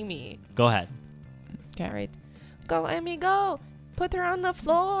 Amy. Go ahead. All right. Go, Amy, go. Put her on the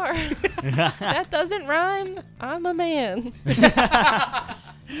floor. That doesn't rhyme. I'm a man.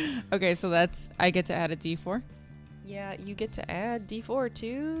 Okay, so that's I get to add a D4. Yeah, you get to add D4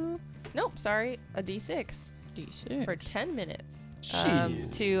 to... Nope, sorry. A D6 D6. for 10 minutes.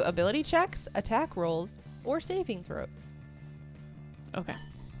 Shit. To ability checks, attack rolls, or saving throws. Okay.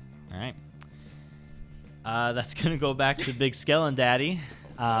 All right. That's going to go back to Big Skellin Daddy.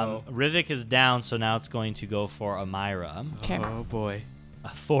 Rivik is down, so now it's going to go for Amira. Okay. Oh boy. A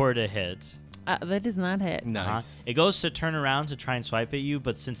 4 to hit. That does not hit. Nice. It goes to turn around to try and swipe at you,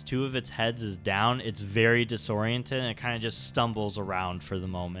 but since 2 of its heads is down, it's very disoriented and it kind of just stumbles around for the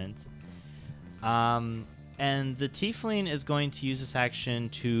moment. And the tiefling is going to use this action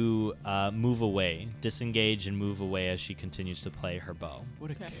to move away, disengage and move away as she continues to play her bow.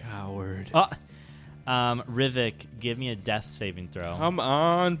 What a coward. Rivik, give me a death saving throw. Come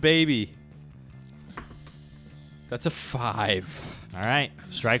on, baby. That's a 5. All right,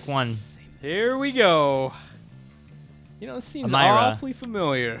 strike 1. Here we go. You know, it seems Amira. awfully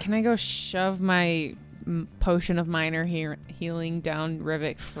familiar. Can I go shove my potion of minor healing down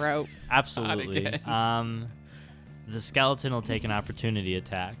Rivik's throat? Absolutely. again. The skeleton will take an opportunity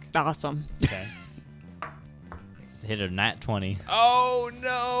attack. Awesome. Okay. Hit a nat 20. Oh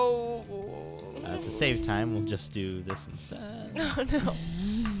no. To save time, we'll just do this instead. Oh, no.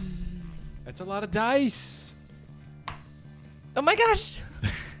 That's a lot of dice. Oh, my gosh.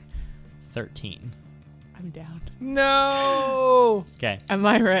 13. I'm down. No. Okay.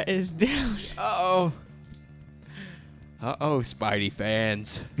 Amira is down. Uh-oh. Uh-oh, Spidey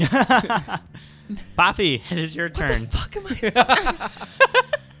fans. Poppy, it is your turn. Fuck am I?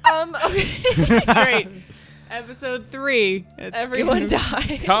 Okay. Great. Episode 3. It's Everyone gonna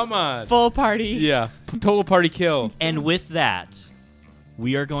dies. Come on. be Full party. Yeah, total party kill. And with that,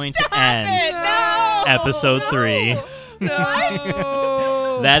 we are going to end episode 3.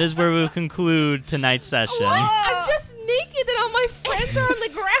 No. That is where we'll conclude tonight's session. I'm just naked and all my friends are on the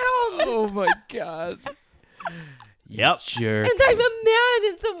ground. Oh my god. Yep. Jerk. And I'm a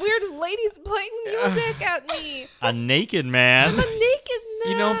man, and some weird lady's playing music at me. A naked man. I'm a naked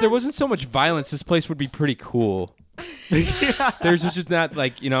man. You know, if there wasn't so much violence, this place would be pretty cool. There's just not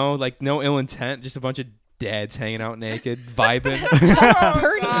like, like no ill intent, just a bunch of dads hanging out naked, vibing.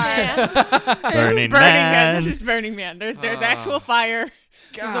 Burning Man. Burning Burning Man. Man. This is Burning Man. There's actual fire.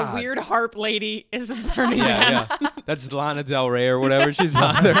 There's a God. weird harp lady. This is Burning Man. Yeah. That's Lana Del Rey or whatever. She's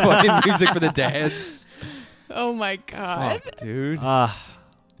out there playing music for the dads. Oh my god. Fuck, dude.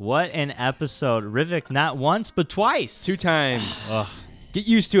 What an episode. Rivik, not once, but twice. 2 times. Ugh. Get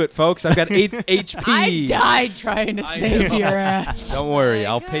used to it, folks. I've got 8 HP. I died trying to save your ass. Don't worry. my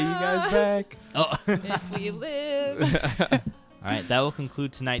I'll pay you guys gosh. back. If we live. All right, that will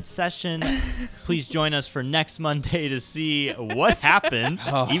conclude tonight's session. Please join us for next Monday to see what happens.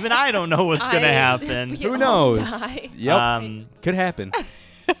 Oh. Even I don't know what's going to happen. We Who all knows? die. Yep. Could happen.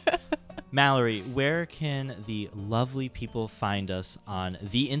 Mallory, where can the lovely people find us on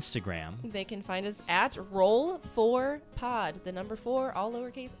the Instagram? They can find us at Roll4Pod, the number 4, all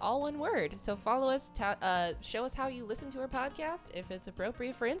lowercase, all one word. So follow us, show us how you listen to our podcast, if it's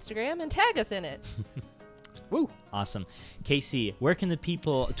appropriate for Instagram, and tag us in it. Woo. Awesome. Casey, where can the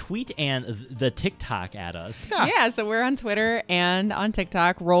people tweet and the TikTok at us? Yeah, so we're on Twitter and on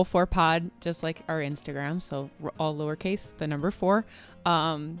TikTok, Roll4Pod, just like our Instagram. So all lowercase, the number 4.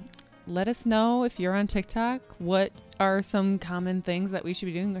 Let us know if you're on TikTok. What are some common things that we should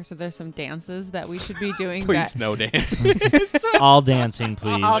be doing? Or so there's some dances that we should be doing. Please, no dance. All dancing,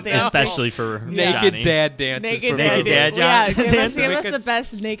 please. All dancing. Especially for Naked Johnny. dad dances. Naked for Naked Monday. dad Yeah, John- give us Make the it-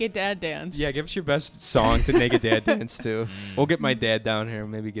 best naked dad dance. Yeah, give us your best song to naked dad dance to. We'll get my dad down here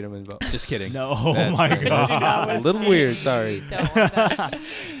and maybe get him involved. Just kidding. No, oh That's my very God. much- A little weird, sorry. Don't want that.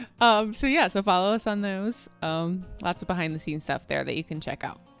 So follow us on those. Lots of behind the scenes stuff there that you can check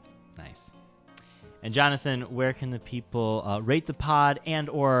out. Nice. And Jonathan, where can the people rate the pod and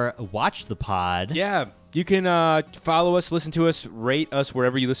or watch the pod? Yeah, you can follow us, listen to us, rate us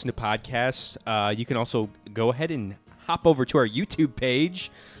wherever you listen to podcasts. You can also go ahead and hop over to our YouTube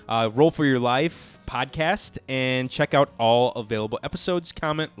page, Roll for Your Life podcast, and check out all available episodes.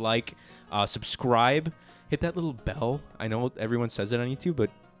 Comment, like, subscribe, hit that little bell. I know everyone says it on YouTube,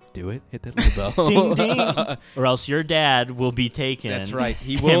 but do it. Hit that little bell. Ding ding. Or else your dad will be taken. That's right.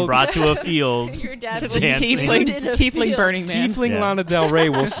 He And will. brought to a field. Your dad To was the Dancing. tiefling Burning Man. Tiefling Yeah. Lana Del Rey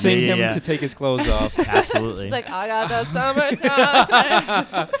will sing Yeah, him yeah. to take his clothes off. Absolutely. It's like, I got the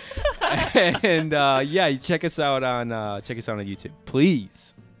summertime. And you check us out on YouTube,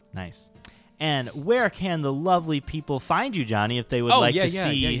 please. Nice. And where can the lovely people find you, Johnny, if they would like to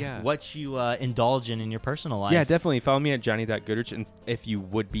see what you indulge in your personal life? Yeah, definitely. Follow me at Johnny.Goodrich. And if you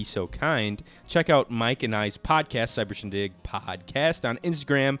would be so kind, check out Mike and I's podcast, Cyber Shindig Podcast, on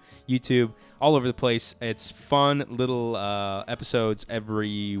Instagram, YouTube, all over the place. It's fun little episodes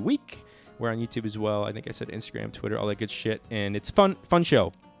every week. We're on YouTube as well. I think I said Instagram, Twitter, all that good shit. And it's fun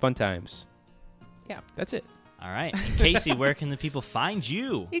show. Fun times. Yeah. That's it. All right. And Casey, where can the people find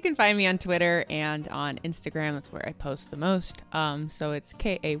you? You can find me on Twitter and on Instagram. That's where I post the most. So it's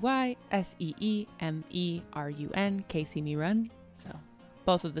KaySeemerun, Casey Me Run. So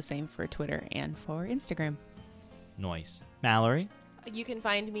both of the same for Twitter and for Instagram. Noise. Mallory? You can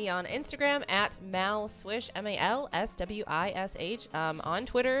find me on Instagram at malswish, MALSWISH. On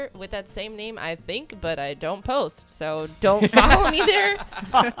Twitter with that same name, I think, but I don't post, so don't follow me there.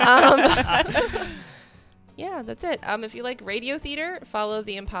 Yeah, that's it. If you like radio theater, follow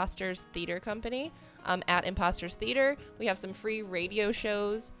the Imposters Theater Company at Imposters Theater. We have some free radio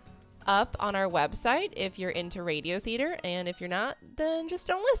shows up on our website if you're into radio theater, and if you're not, then just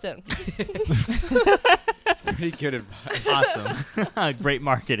don't listen. Pretty good advice. Awesome. Great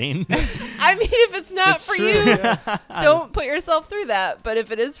marketing. I mean, if it's not It's for true. you, don't put yourself through that. But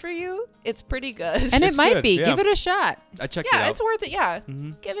if it is for you, it's pretty good. And It's it might good, be. yeah. Give it a shot. I checked it yeah, out. it's worth it. Yeah.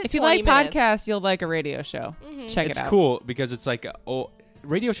 Give it If you 20 like minutes. podcasts, you'll like a radio show. Check It's it out. cool because it's like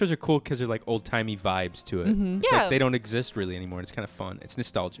radio shows are cool because they're like old timey vibes to it. It's Yeah. like they don't exist really anymore. It's kind of fun. It's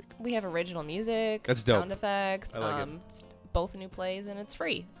nostalgic. We have original music, That's dope. sound effects, I like it. it's both new plays, and it's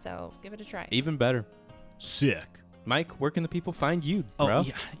free. So give it a try. Even better. Sick. Mike, where can the people find you, Oh, bro?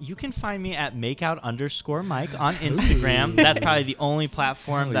 yeah. You can find me at makeout_Mike on Instagram. That's probably the only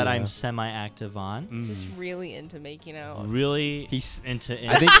platform Oh, that yeah. I'm semi-active on. Just really into making out. Really He's- into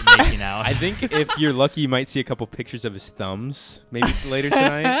I think- making out. I think if you're lucky, you might see a couple pictures of his thumbs maybe later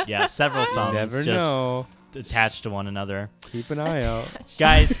tonight. Yeah, several thumbs Never just know. attached to one another. Keep an eye out.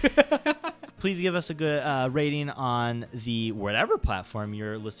 Guys, Please give us a good rating on the whatever platform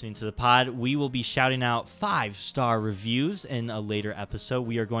you're listening to the pod. We will be shouting out 5-star reviews in a later episode.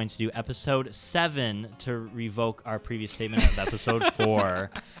 We are going to do episode 7 to revoke our previous statement of episode 4.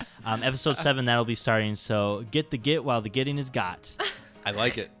 Episode 7, that'll be starting, so get while the getting is got. I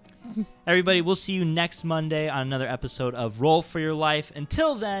like it. Everybody, we'll see you next Monday on another episode of Roll for Your Life.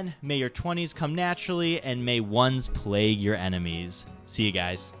 Until then, may your 20s come naturally and may ones plague your enemies. See you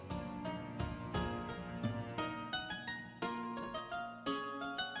guys.